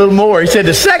happened a little more. He said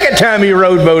the second time he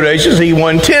rode Bodacious, he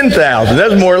won $10,000.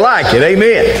 That's more like it.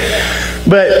 Amen.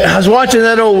 But I was watching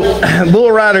that old Bull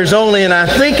Riders Only, and I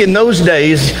think in those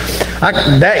days,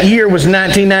 that year was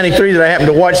 1993 that I happened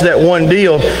to watch that one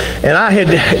deal, and I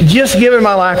had just given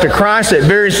my life to Christ that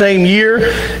very same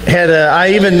year.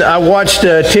 I watched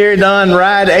Terry Don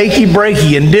ride Achy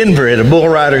Breaky in Denver at a Bull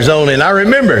Riders Only, and I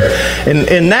remember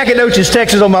in Nacogdoches,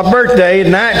 Texas, on my birthday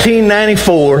in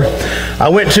 1994, I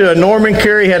went to a Norman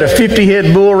Curry, had a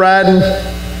 50-head bull riding.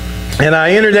 And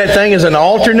I entered that thing as an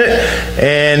alternate,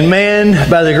 and man,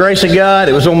 by the grace of God,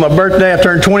 it was on my birthday. I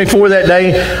turned 24 that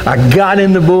day. I got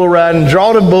in the bull riding,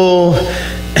 drawed a bull,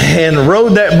 and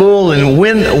rode that bull and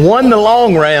won the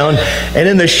long round. And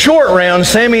in the short round,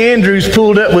 Sammy Andrews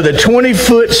pulled up with a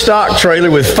 20-foot stock trailer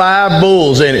with 5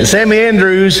 bulls in it. Sammy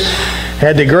Andrews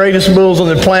had the greatest bulls on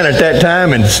the planet at that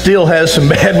time, and still has some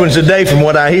bad ones today from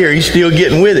what I hear. He's still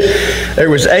getting with it. There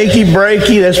was Achy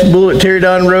Breaky, that's the bull that Terry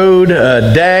Don rode,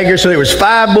 Dagger. So there was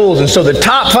 5 bulls, and so the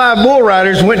top 5 bull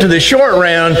riders went to the short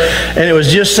round, and it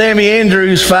was just Sammy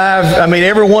Andrews, 5. I mean,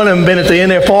 every one of them been at the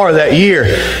NFR that year.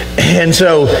 And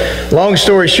so, long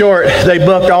story short, they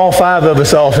bucked all 5 of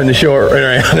us off in the short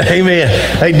round.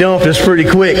 Amen. They dumped us pretty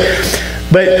quick.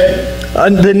 But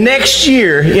the next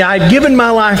year, I'd given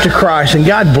my life to Christ, and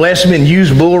God blessed me and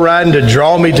used bull riding to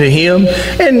draw me to Him,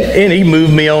 and He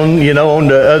moved me on, on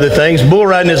to other things. Bull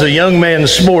riding is a young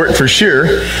man's sport for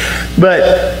sure. But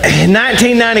in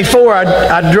 1994,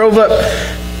 I drove up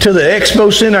to the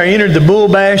Expo Center. I entered the Bull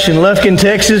Bash in Lufkin,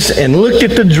 Texas, and looked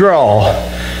at the draw,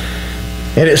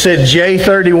 and it said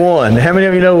J31. How many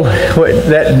of you know what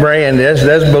that brand is?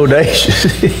 That's Bodacious.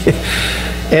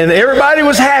 And everybody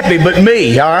was happy but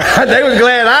me, all right? They was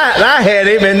glad I had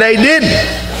him, and they didn't.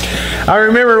 I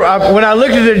remember when I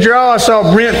looked at the draw, I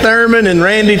saw Brent Thurman and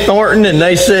Randy Thornton, and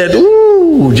they said,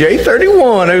 ooh,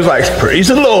 J31. It was like, praise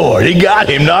the Lord. He got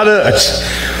him, not us.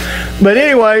 But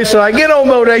anyway, so I get on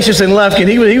Bodacious in Lufkin.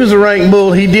 He was a ranked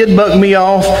bull. He did buck me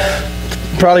off.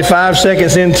 Probably 5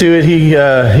 seconds into it, he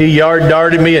yard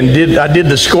darted me, and I did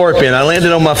the scorpion. I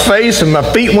landed on my face, and my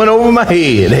feet went over my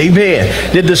head. Amen.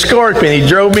 Did the scorpion. He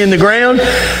drove me in the ground,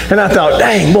 and I thought,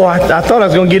 dang, boy, I thought I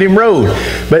was going to get him rode.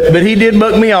 But he did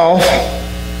buck me off.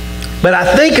 But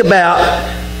I think about,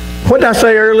 what did I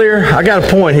say earlier? I got a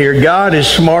point here. God is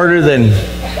smarter than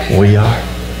we are.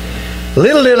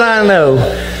 Little did I know,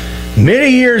 many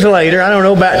years later, I don't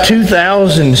know, about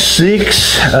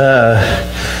 2006,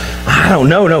 I don't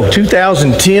know,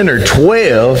 2010 or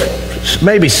 12,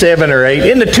 maybe 7 or 8,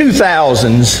 in the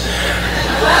 2000s,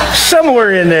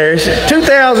 somewhere in there,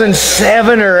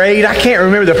 2007 or 8, I can't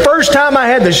remember. The first time I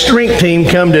had the strength team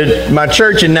come to my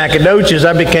church in Nacogdoches,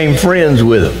 I became friends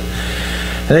with them.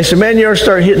 And they said, man, you ought to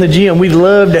start hitting the gym. We'd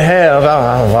love to have,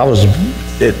 I was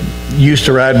used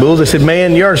to ride bulls. They said,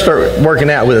 man, you ought to start working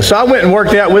out with us. So I went and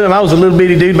worked out with them. I was a little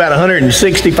bitty dude, about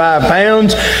 165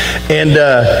 pounds,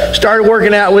 and started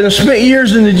working out with them. Spent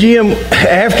years in the gym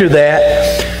after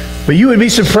that. But you would be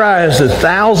surprised at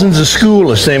thousands of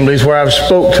school assemblies where I've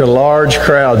spoke to large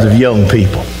crowds of young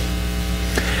people.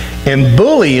 And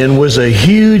bullying was a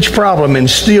huge problem and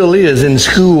still is in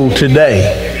school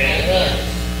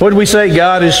today. What did we say?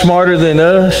 God is smarter than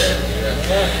us.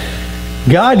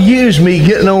 God used me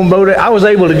getting on boat. I was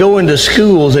able to go into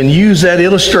schools and use that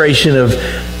illustration of,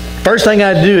 first thing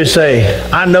I'd do is say,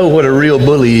 I know what a real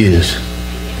bully is.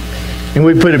 And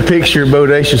we'd put a picture of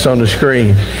Bodacious on the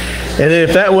screen. And then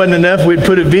if that wasn't enough, we'd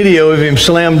put a video of him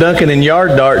slam dunking and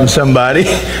yard darting somebody,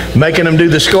 making them do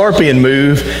the scorpion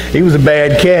move. He was a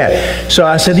bad cat. So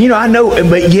I said, I know,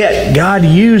 but yet God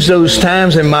used those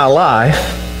times in my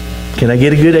life. Can I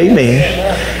get a good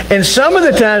amen? And some of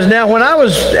the times now, when I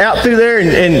was out through there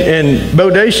and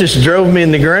Bodacious drove me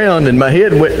in the ground and my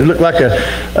head looked like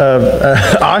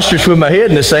a ostrich with my head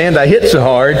in the sand, I hit so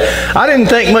hard, I didn't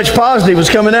think much positive was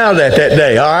coming out of that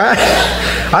day, all right?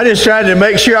 I just tried to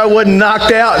make sure I wasn't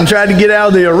knocked out and tried to get out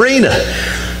of the arena.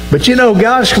 But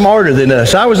God's smarter than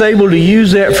us. I was able to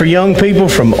use that for young people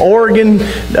from Oregon,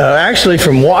 actually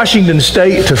from Washington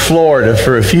State to Florida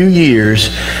for a few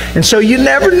years. And so you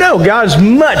never know. God's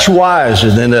much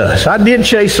wiser than us. I did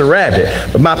chase a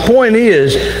rabbit. But my point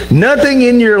is, nothing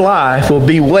in your life will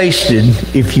be wasted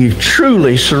if you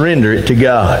truly surrender it to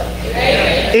God.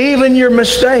 Amen. Even your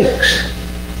mistakes.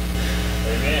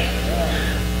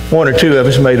 Amen. One or two of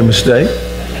us made a mistake.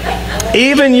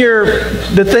 Even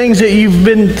the things that you've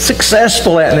been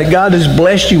successful at and that God has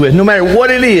blessed you with, no matter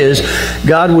what it is,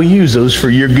 God will use those for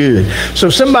your good. So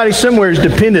somebody somewhere is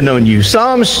dependent on you.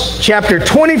 Psalms chapter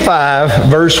 25,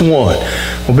 verse 1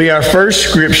 will be our first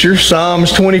scripture.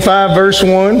 Psalms 25, verse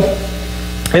 1.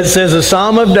 It says, a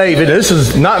Psalm of David. This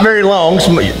is not very long.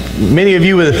 Many of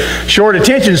you with a short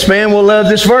attention span will love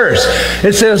this verse.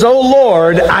 It says, O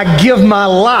Lord, I give my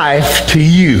life to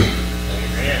you.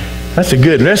 That's a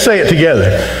good one. Let's say it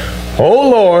together. Oh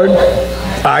Lord,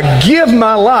 I give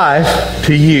my life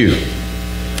to you.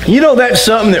 That's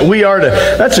something that we are to,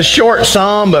 that's a short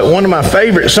psalm, but one of my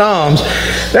favorite psalms.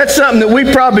 That's something that we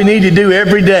probably need to do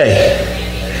every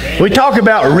day. We talk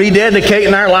about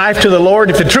rededicating our life to the Lord.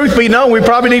 If the truth be known, we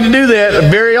probably need to do that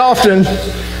very often.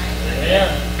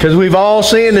 Because we've all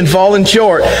sinned and fallen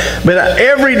short. But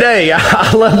every day,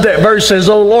 I love that verse says,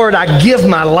 oh Lord, I give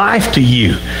my life to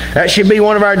you. That should be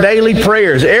one of our daily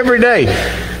prayers. Every day,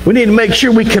 we need to make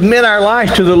sure we commit our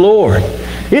life to the Lord.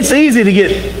 It's easy to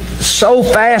get so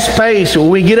fast-paced. When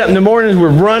we get up in the mornings, we're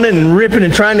running and ripping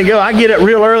and trying to go. I get up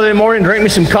real early in the morning, drink me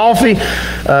some coffee,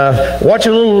 watch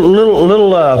a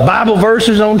little Bible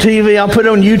verses on TV. I'll put it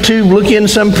on YouTube, look in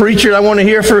some preacher I want to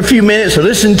hear for a few minutes, or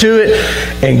listen to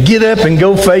it, and get up and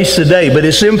go face the day. But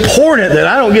it's important that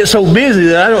I don't get so busy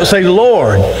that I don't say,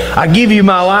 Lord, I give you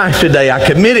my life today. I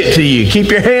commit it to you. Keep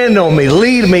your hand on me.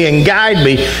 Lead me and guide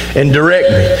me and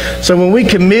direct me. So when we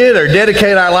commit or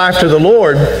dedicate our life to the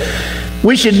Lord,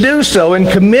 we should do so and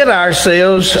commit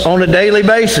ourselves on a daily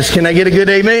basis. Can I get a good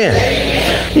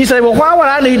amen? You say, well, why would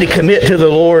I need to commit to the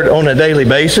Lord on a daily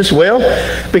basis? Well,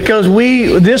 because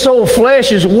this old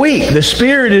flesh is weak. The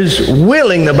spirit is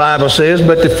willing, the Bible says,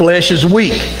 but the flesh is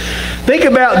weak. Think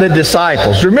about the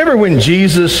disciples. Remember when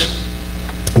Jesus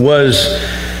was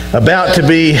about to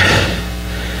be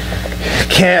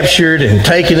captured and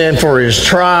taken in for his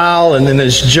trial, and then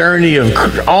this journey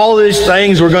of all these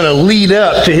things were going to lead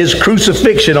up to his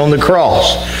crucifixion on the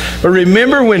cross. But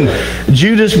remember when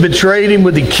Judas betrayed him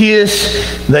with a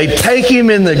kiss, they take him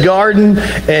in the garden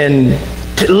and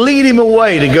lead him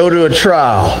away to go to a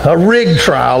trial, a rigged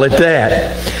trial at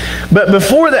that. But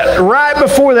right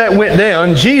before that went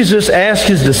down, Jesus asked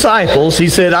his disciples, he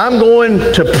said, I'm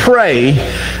going to pray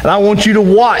and I want you to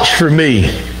watch for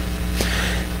me.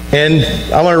 And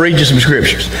I want to read you some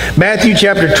scriptures. Matthew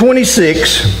chapter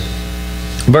 26,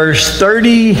 verse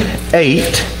 38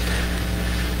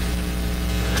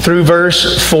 through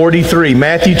verse 43.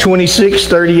 Matthew 26,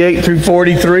 38 through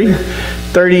 43.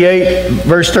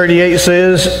 Verse 38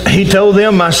 says, he told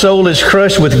them, my soul is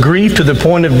crushed with grief to the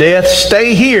point of death.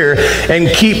 Stay here and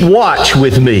keep watch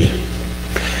with me.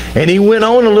 And he went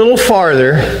on a little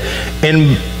farther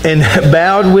and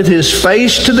bowed with his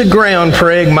face to the ground,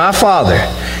 praying, my Father,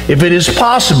 if it is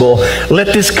possible, let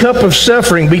this cup of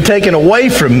suffering be taken away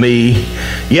from me,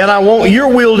 yet I want your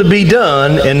will to be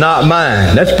done and not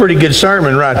mine. That's a pretty good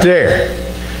sermon right there.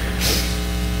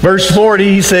 Verse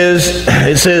 40, it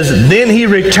says, then he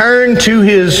returned to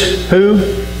his, who?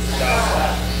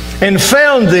 and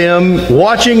found them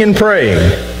watching and praying.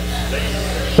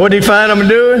 What did he find them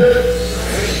doing?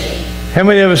 How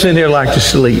many of us in here like to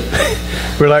sleep?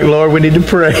 We're like, Lord, we need to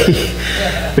pray.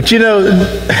 But you know,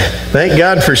 thank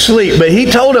God for sleep. But he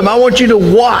told them, I want you to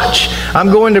watch.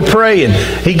 I'm going to pray. And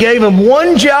he gave them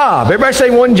one job. Everybody say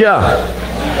one job.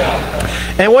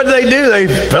 And what did they do?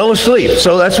 They fell asleep.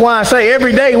 So that's why I say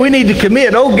every day we need to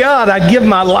commit. Oh God, I give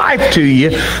my life to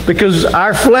you, because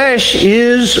our flesh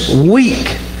is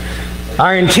weak.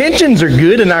 Our intentions are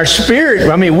good, and our spirit,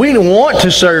 I mean, we want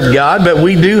to serve God, but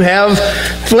we do have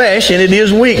flesh and it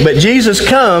is weak. But Jesus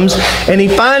comes and he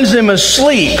finds them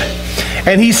asleep.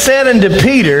 And he said unto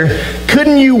Peter,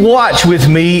 couldn't you watch with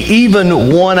me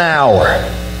even 1 hour?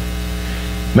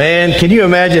 Man, can you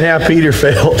imagine how Peter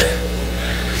felt?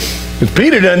 If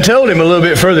Peter done told him a little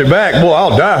bit further back, boy,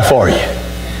 I'll die for you.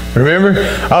 Remember?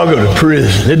 I'll go to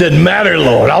prison. It doesn't matter,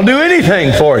 Lord. I'll do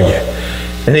anything for you.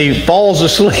 And he falls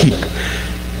asleep.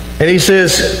 And he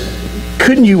says,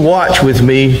 couldn't you watch with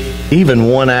me even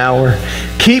 1 hour?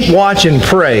 Keep watch and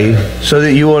pray so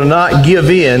that you will not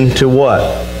give in to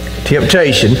what?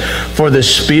 Temptation. For the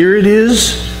spirit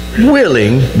is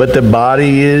willing, but the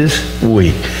body is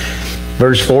weak.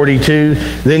 Verse 42,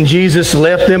 then Jesus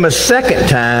left them a second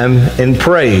time and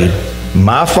prayed,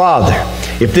 my Father,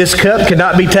 if this cup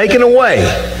cannot be taken away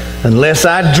unless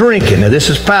I drink it. Now this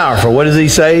is powerful. What does he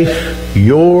say?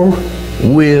 Your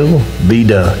will be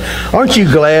done. Aren't you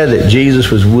glad that Jesus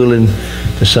was willing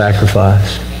to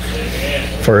sacrifice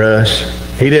for us?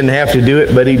 He didn't have to do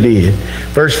it, but he did.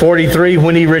 Verse 43,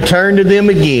 when he returned to them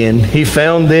again, he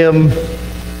found them,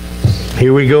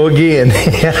 here we go again.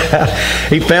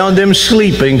 He found them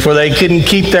sleeping, for they couldn't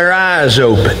keep their eyes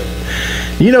open.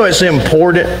 You know, it's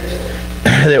important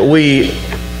that we,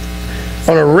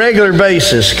 on a regular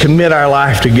basis, commit our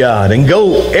life to God and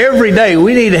go every day.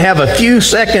 We need to have a few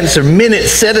seconds or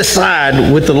minutes set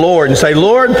aside with the Lord and say,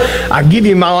 Lord, I give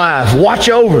you my life. Watch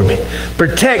over me.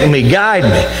 Protect me. Guide me.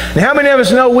 And how many of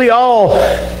us know we all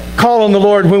call on the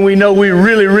Lord when we know we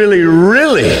really, really,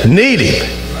 really need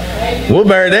Him? We'll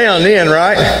bear down then,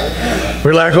 right?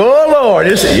 We're like, oh, Lord,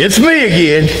 it's me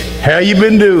again. How you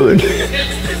been doing?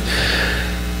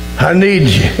 I need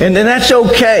you. And that's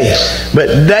okay.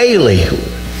 But daily,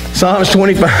 Psalms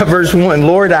 25 verse 1,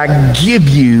 Lord, I give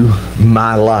you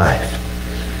my life.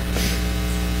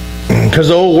 Because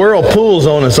the old world pulls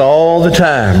on us all the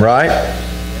time, right?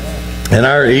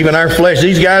 And even our flesh.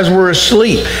 These guys were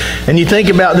asleep. And you think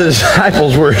about the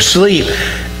disciples were asleep.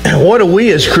 What do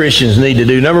we as Christians need to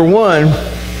do? Number one,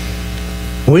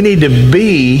 we need to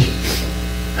be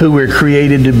who we're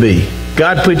created to be.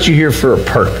 God put you here for a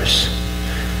purpose.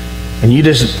 And you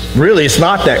just, really, it's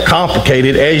not that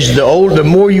complicated. As the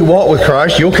more you walk with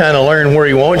Christ, you'll kind of learn where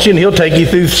He wants you, and He'll take you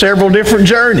through several different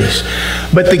journeys.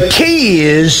 But the key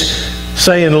is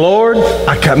saying, Lord,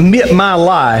 I commit my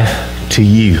life to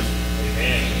you.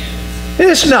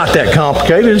 It's not that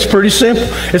complicated. It's pretty simple.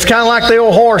 It's kind of like the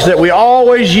old horse that we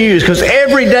always use, because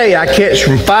every day I catch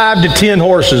from 5 to 10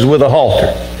 horses with a halter.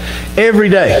 Every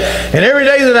day. And every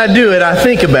day that I do it, I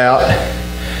think about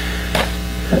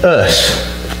us.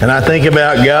 And I think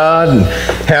about God and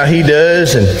how He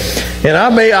does. And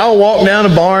I'll walk down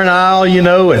the barn aisle, you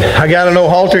know, and I got an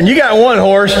old halter. And you got one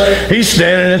horse, he's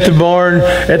standing at the barn,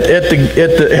 at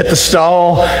the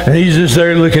stall, and he's just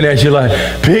there looking at you like,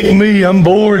 pick me, I'm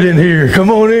bored in here. Come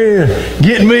on in,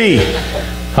 get me.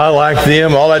 I like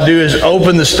them. All I do is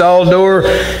open the stall door,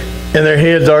 and their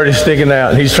head's already sticking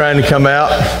out. And he's trying to come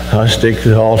out. I stick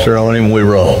the halter on him, and we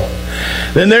roll.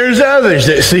 Then there's others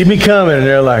that see me coming, and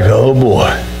they're like, oh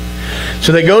boy.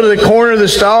 So they go to the corner of the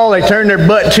stall, they turn their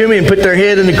butt to me and put their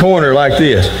head in the corner like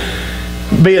this.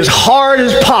 Be as hard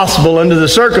as possible under the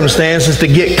circumstances to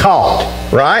get caught,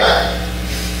 right?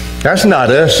 That's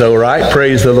not us, though, right?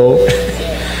 Praise the Lord.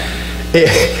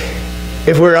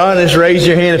 If we're honest, raise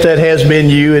your hand if that has been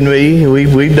you and me.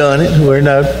 We've done it. We're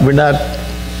not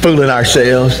fooling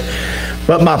ourselves.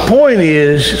 But my point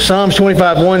is, Psalms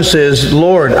 25:1 says,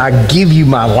 Lord, I give you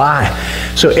my life.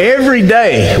 So every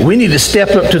day, we need to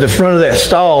step up to the front of that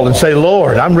stall and say,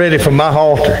 Lord, I'm ready for my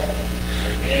halter.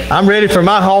 I'm ready for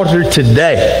my halter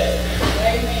today.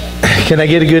 Amen. Can I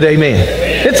get a good amen?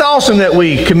 It's awesome that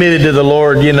we committed to the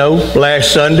Lord, you know,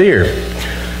 last Sunday or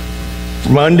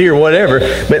Monday or whatever.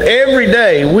 But every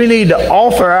day we need to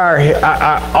offer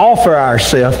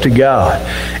ourselves to God.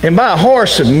 And by a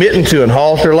horse submitting to an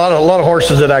halter, a lot of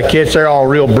horses that I catch, they're all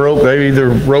real broke. They're either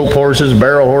rope horses,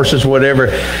 barrel horses, whatever.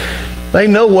 They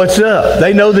know what's up.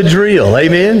 They know the drill.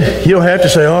 Amen? You don't have to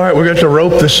say, all right, we're going to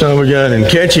rope this son of a gun and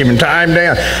catch him and tie him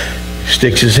down.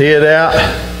 Sticks his head out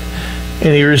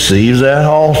and he receives that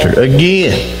halter.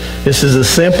 Again, This is a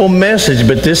simple message,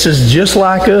 but this is just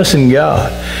like us and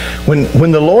God. When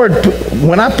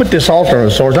I put this altar on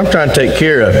the swords, I'm trying to take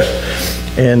care of it.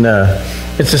 And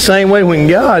it's the same way when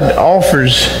God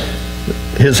offers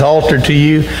His altar to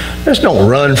you. Just don't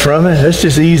run from it. Let's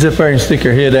just ease up there and stick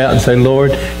your head out and say,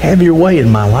 Lord, have your way in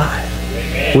my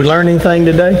life. We learn anything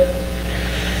today?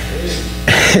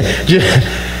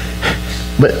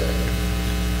 But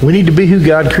we need to be who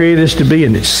God created us to be,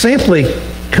 and it simply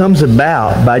comes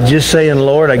about by just saying,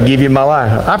 Lord, I give you my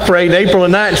life. I prayed April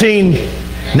of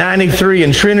 1993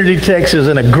 in Trinity, Texas,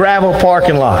 in a gravel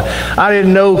parking lot. I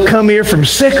didn't know come here from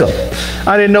Sikkim.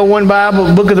 I didn't know one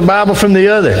book of the Bible from the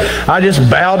other. I just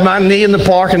bowed my knee in the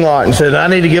parking lot and said, I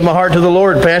need to give my heart to the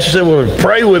Lord. The pastor said, well,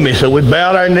 pray with me. So we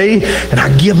bowed our knee, and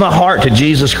I give my heart to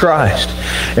Jesus Christ.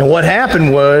 And what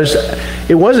happened was,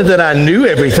 it wasn't that I knew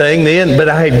everything then, but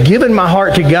I had given my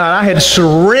heart to God. I had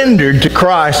surrendered to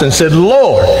Christ and said,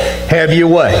 Lord, have your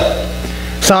way.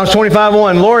 Psalms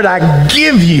 25:1, Lord, I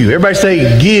give you. Everybody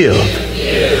say, give.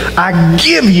 I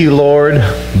give you, Lord,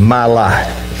 my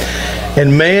life.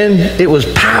 And man, it was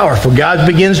powerful. God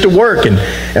begins to work. And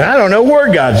I don't know where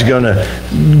God's got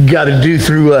to do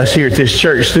through us here at this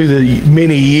church through the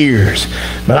many years.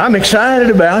 But I'm excited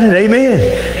about it.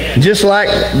 Amen. Just like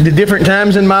the different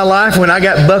times in my life when I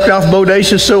got bucked off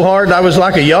bodacious so hard I was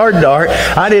like a yard dart,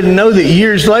 I didn't know that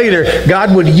years later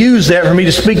God would use that for me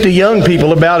to speak to young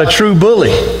people about a true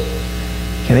bully.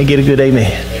 Can I get a good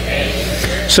amen?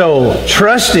 So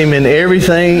trust Him in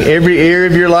everything, every area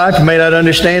of your life. You may not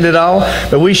understand it all,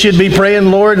 but we should be praying,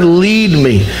 Lord, lead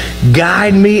me,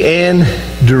 guide me, and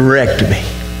direct me.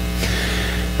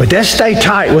 But that's stay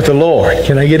tight with the Lord.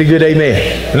 Can I get a good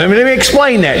amen? And let me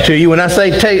explain that to you. When I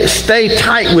say stay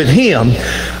tight with Him,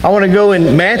 I want to go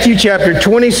in Matthew chapter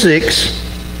 26.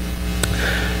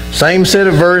 Same set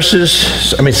of verses,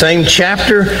 same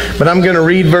chapter, but I'm going to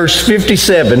read verse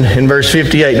 57 and verse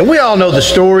 58. And we all know the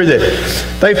story that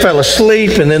they fell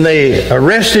asleep and then they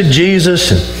arrested Jesus.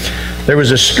 And there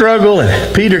was a struggle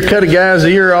and Peter cut a guy's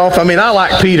ear off. I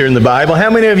like Peter in the Bible. How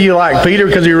many of you like Peter?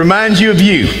 Because he reminds you of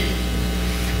you.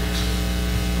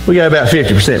 We got about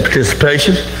 50%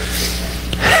 participation.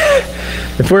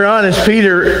 If we're honest,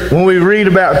 Peter, when we read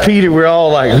about Peter, we're all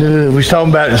like, we was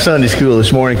talking about it in Sunday school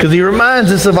this morning, because he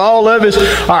reminds us of all of us.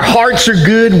 Our hearts are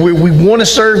good. We want to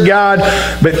serve God,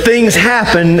 but things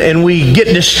happen and we get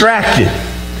distracted.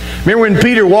 Remember when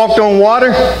Peter walked on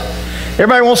water?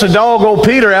 Everybody wants to dog old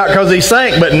Peter out because he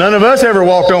sank, but none of us ever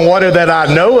walked on water that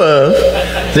I know of.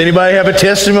 Does anybody have a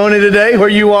testimony today where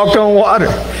you walked on water?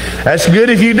 That's good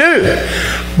if you do.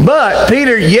 But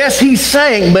Peter, yes, he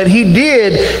sank, but he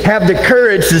did have the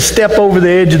courage to step over the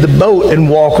edge of the boat and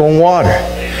walk on water.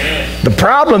 The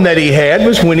problem that he had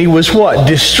was when he was what?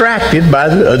 Distracted by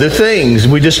the other things.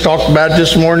 We just talked about it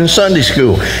this morning in Sunday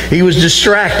school. He was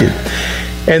distracted.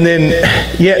 And then,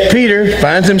 yet Peter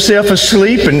finds himself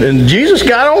asleep, and Jesus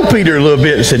got on Peter a little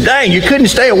bit and said, dang, you couldn't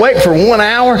stay awake for 1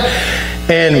 hour?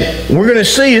 And we're going to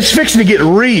see it's fixing to get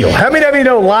real. How many of you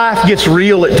know life gets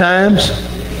real at times?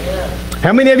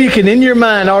 How many of you can in your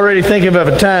mind already think of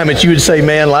a time that you would say,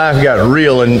 man, life got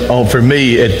real for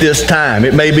me at this time?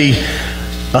 It may be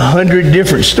 100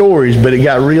 different stories, but it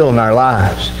got real in our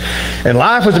lives. And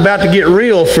life was about to get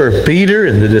real for Peter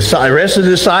and the rest of the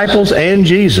disciples and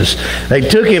Jesus. They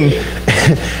took him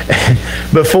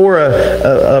before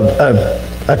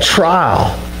a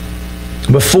trial,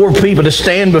 before people to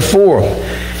stand before him.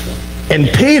 And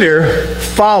Peter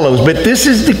follows. But this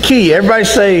is the key. Everybody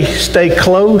say, stay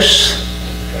close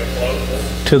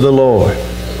to the Lord.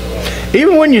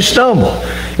 Even when you stumble.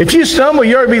 If you stumble,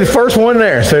 you ought to be the first one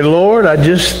there. Say, Lord, I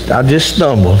just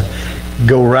stumbled.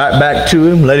 Go right back to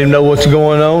Him. Let Him know what's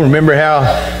going on. Remember how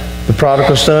the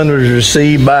prodigal son was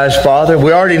received by his father?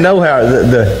 We already know how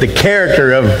the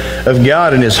character of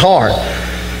God in His heart.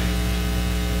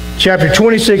 Chapter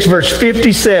 26, verse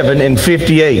 57 and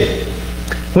 58.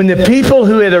 When the people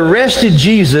who had arrested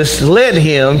Jesus led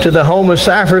Him to the home of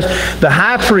Caiaphas, the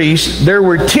high priest, there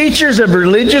were teachers of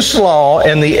religious law,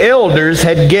 and the elders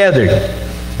had gathered.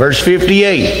 Verse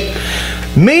 58.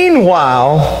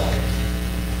 Meanwhile,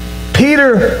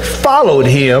 Peter followed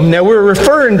Him. Now we're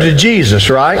referring to Jesus,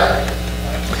 right?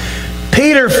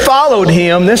 Peter followed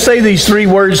Him. Let's say these three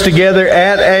words together.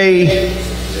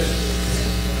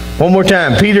 One more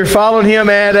time. Peter followed Him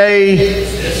at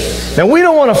a... Now we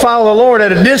don't want to follow the Lord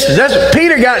at a distance.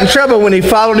 Peter got in trouble when he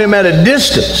followed Him at a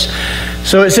distance.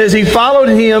 So it says he followed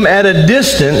Him at a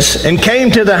distance and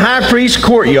came to the high priest's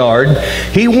courtyard.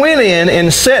 He went in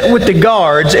and sat with the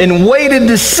guards and waited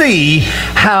to see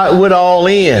how it would all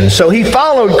end. So he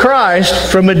followed Christ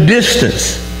from a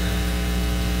distance.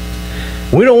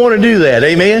 We don't want to do that.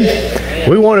 Amen?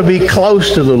 We want to be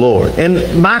close to the Lord.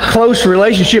 And my close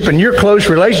relationship and your close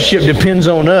relationship depends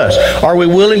on us. Are we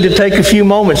willing to take a few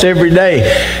moments every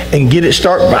day and get it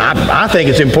started? I think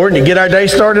it's important to get our day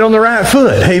started on the right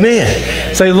foot.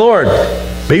 Amen. Say, Lord,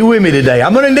 be with me today.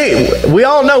 I'm going to need, we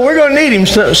all know we're going to need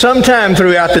Him sometime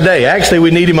throughout the day. Actually,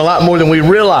 we need Him a lot more than we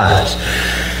realize.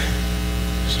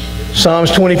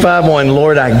 Psalms 25:1,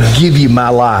 Lord, I give you my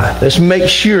life. Let's make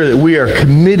sure that we are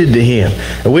committed to Him.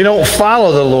 And we don't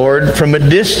follow the Lord from a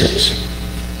distance.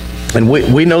 And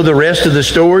we know the rest of the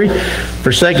story.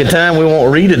 For sake of time, we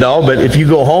won't read it all. But if you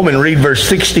go home and read verse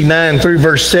 69 through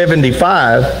verse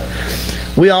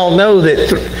 75, we all know that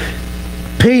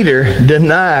Peter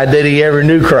denied that he ever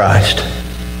knew Christ.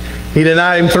 He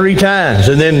denied Him 3 times.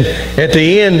 And then at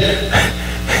the end,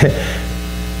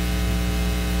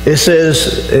 it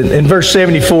says in verse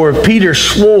 74, Peter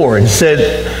swore and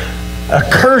said, a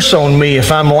curse on me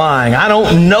if I'm lying. I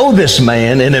don't know this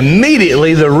man. And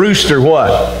immediately the rooster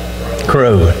what?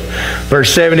 Crowed.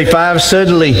 Verse 75,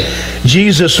 suddenly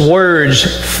Jesus' words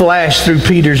flashed through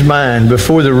Peter's mind.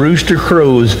 Before the rooster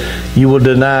crows, you will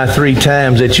deny 3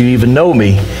 times that you even know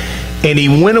me. And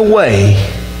he went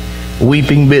away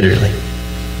weeping bitterly.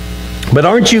 But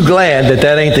aren't you glad that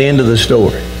that ain't the end of the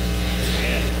story?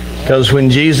 Because when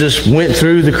Jesus went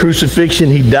through the crucifixion,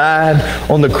 He died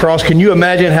on the cross. Can you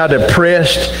imagine how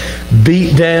depressed,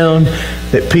 beat down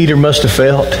that Peter must have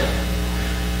felt?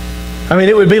 I mean,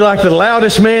 it would be like the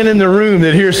loudest man in the room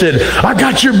that here said, I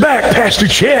got your back, Pastor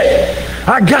Chet.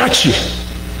 I got you.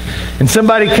 And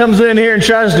somebody comes in here and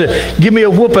tries to give me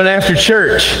a whooping after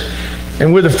church.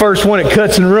 And we're the first one that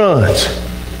cuts and runs.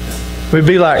 We'd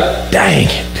be like, dang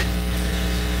it.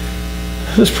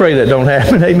 Let's pray that don't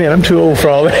happen. Amen. I'm too old for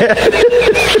all that.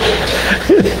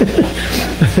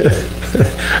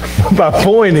 My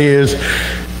point is,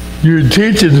 your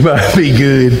intentions might be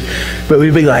good, but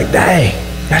we'd be like, dang,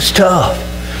 that's tough.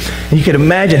 And you can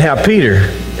imagine how Peter,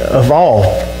 of all,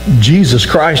 Jesus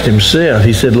Christ Himself,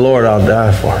 he said, Lord, I'll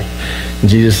die for you. And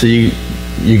Jesus said,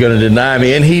 you're going to deny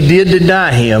me. And he did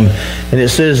deny Him. And it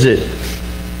says that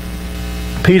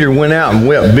Peter went out and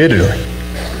wept bitterly.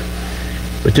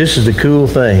 But this is the cool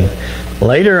thing.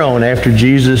 Later on, after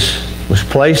Jesus was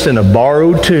placed in a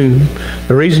borrowed tomb,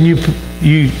 the reason you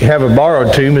have a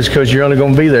borrowed tomb is because you're only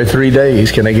going to be there 3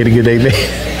 days. Can I get a good amen?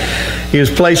 He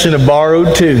was placed in a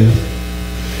borrowed tomb.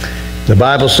 The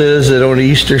Bible says that on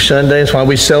Easter Sunday, that's why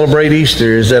we celebrate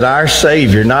Easter, is that our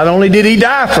Savior, not only did He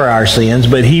die for our sins,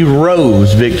 but He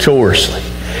rose victoriously.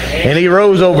 And He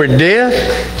rose over death,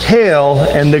 hell,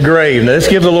 and the grave. Now let's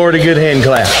give the Lord a good hand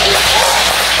clap.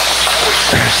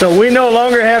 So we no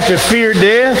longer have to fear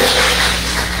death.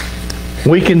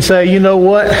 We can say, you know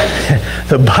what?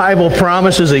 The Bible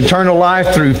promises eternal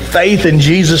life through faith in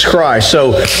Jesus Christ.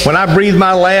 So when I breathe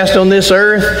my last on this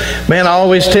earth, man, I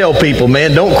always tell people,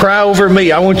 man, don't cry over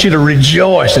me. I want you to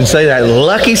rejoice and say, that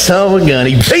lucky son of a gun,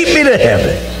 he beat me to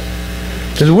heaven.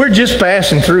 Because we're just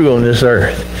passing through on this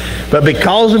earth. But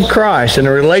because of Christ and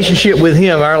a relationship with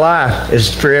Him, our life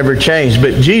is forever changed.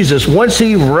 But Jesus, once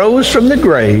He rose from the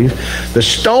grave, the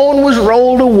stone was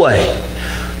rolled away.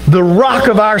 The rock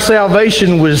of our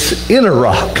salvation was in a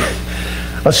rock.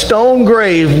 A stone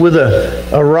grave with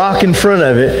a rock in front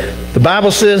of it. The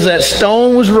Bible says that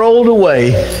stone was rolled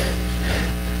away.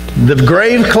 The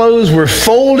grave clothes were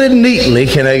folded neatly.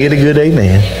 Can I get a good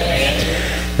amen?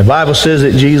 The Bible says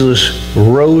that Jesus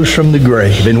rose from the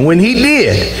grave. And when He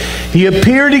did, He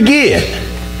appeared again.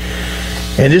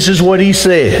 And this is what He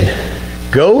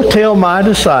said. Go tell my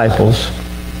disciples,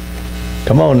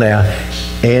 come on now,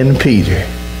 and Peter,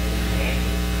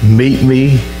 meet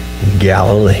me in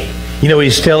Galilee. You know what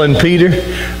He's telling Peter?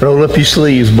 Roll up your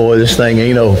sleeves, boy, this thing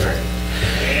ain't over.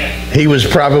 He was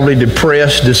probably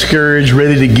depressed, discouraged,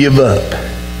 ready to give up.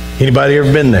 Anybody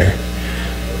ever been there?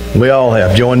 We all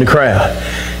have. Join the crowd.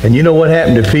 And you know what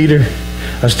happened to Peter?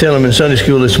 I was telling him in Sunday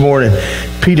school this morning,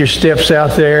 Peter steps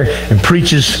out there and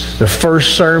preaches the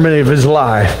first sermon of his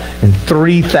life, and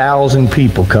 3,000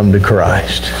 people come to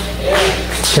Christ.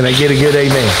 Can I get a good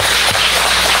amen?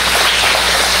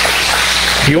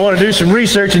 If you want to do some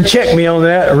research and check me on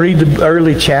that, read the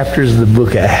early chapters of the book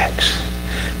of Acts.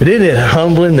 But isn't it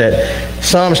humbling that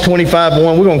Psalms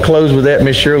 25:1, we're going to close with that,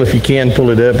 Miss Shirley, if you can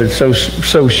pull it up. It's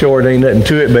so short, ain't nothing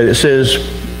to it, but it says,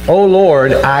 "O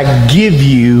Lord, I give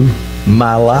you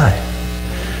my life."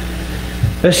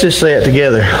 Let's just say it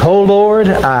together. "Oh Lord,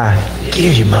 I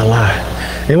give you my life."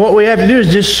 And what we have to do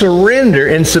is just surrender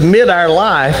and submit our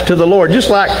life to the Lord.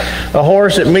 Just like a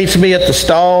horse that meets me at the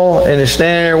stall and is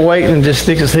standing there waiting and just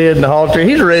sticks his head in the halter.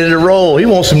 He's ready to roll. He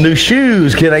wants some new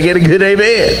shoes. Can I get a good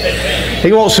amen?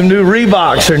 He wants some new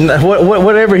Reeboks or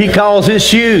whatever he calls his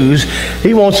shoes.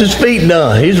 He wants his feet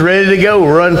done. He's ready to go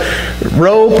run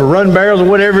rope or run barrels or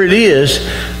whatever it is.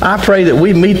 I pray that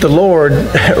we meet the Lord.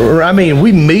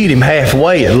 We meet Him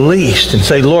halfway at least and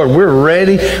say, Lord, we're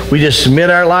ready. We just submit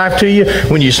our life to you.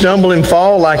 When you stumble and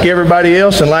fall like everybody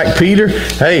else and like Peter,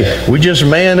 hey, we just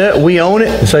man up. We own it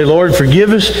and say, Lord,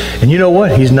 forgive us. And you know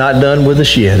what? He's not done with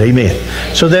us yet. Amen.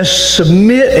 So let's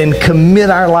submit and commit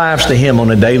our lives to Him on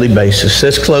a daily basis.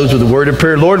 Let's close with a word of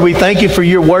prayer. Lord, we thank you for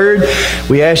your word.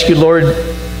 We ask you, Lord,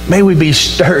 may we be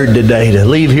stirred today to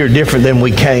leave here different than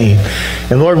we came.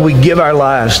 And Lord, we give our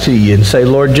lives to you and say,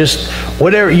 Lord, just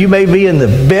whatever you may be in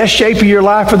the best shape of your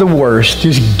life or the worst,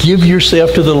 just give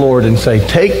yourself to the Lord and say,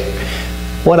 take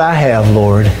what I have,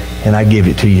 Lord, and I give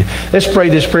it to you. Let's pray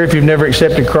this prayer if you've never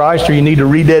accepted Christ or you need to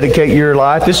rededicate your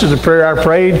life. This is a prayer I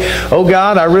prayed. Oh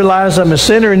God, I realize I'm a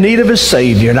sinner in need of a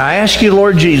Savior. And I ask you,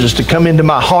 Lord Jesus, to come into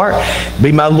my heart,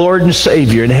 be my Lord and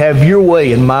Savior, and have your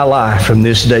way in my life from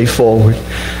this day forward.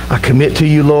 I commit to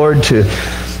you, Lord, to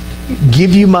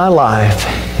give you my life.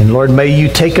 And Lord, may you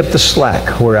take up the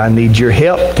slack where I need your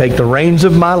help. Take the reins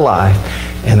of my life.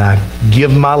 And I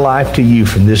give my life to you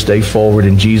from this day forward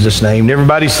in Jesus' name. And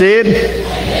everybody said?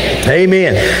 Amen.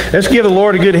 Amen. Let's give the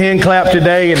Lord a good hand clap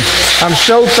today. And I'm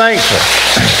so thankful.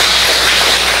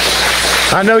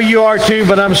 I know you are too,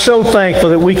 but I'm so thankful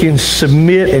that we can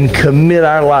submit and commit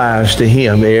our lives to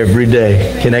Him every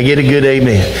day. Can I get a good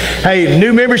amen? Hey,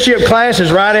 new membership class is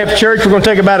right after church. We're going to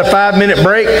take about a 5-minute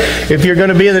break. If you're going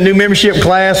to be in the new membership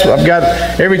class, I've got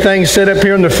everything set up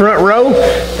here in the front row.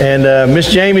 And Miss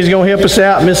Jamie's going to help us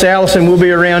out. Miss Allison will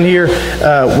be around here.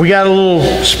 We got a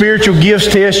little spiritual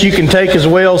gifts test you can take as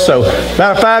well. So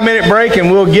about a 5-minute break and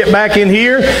we'll get back in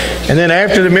here. And then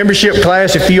after the membership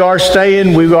class, if you are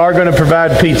staying, we are going to provide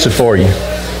pizza for you.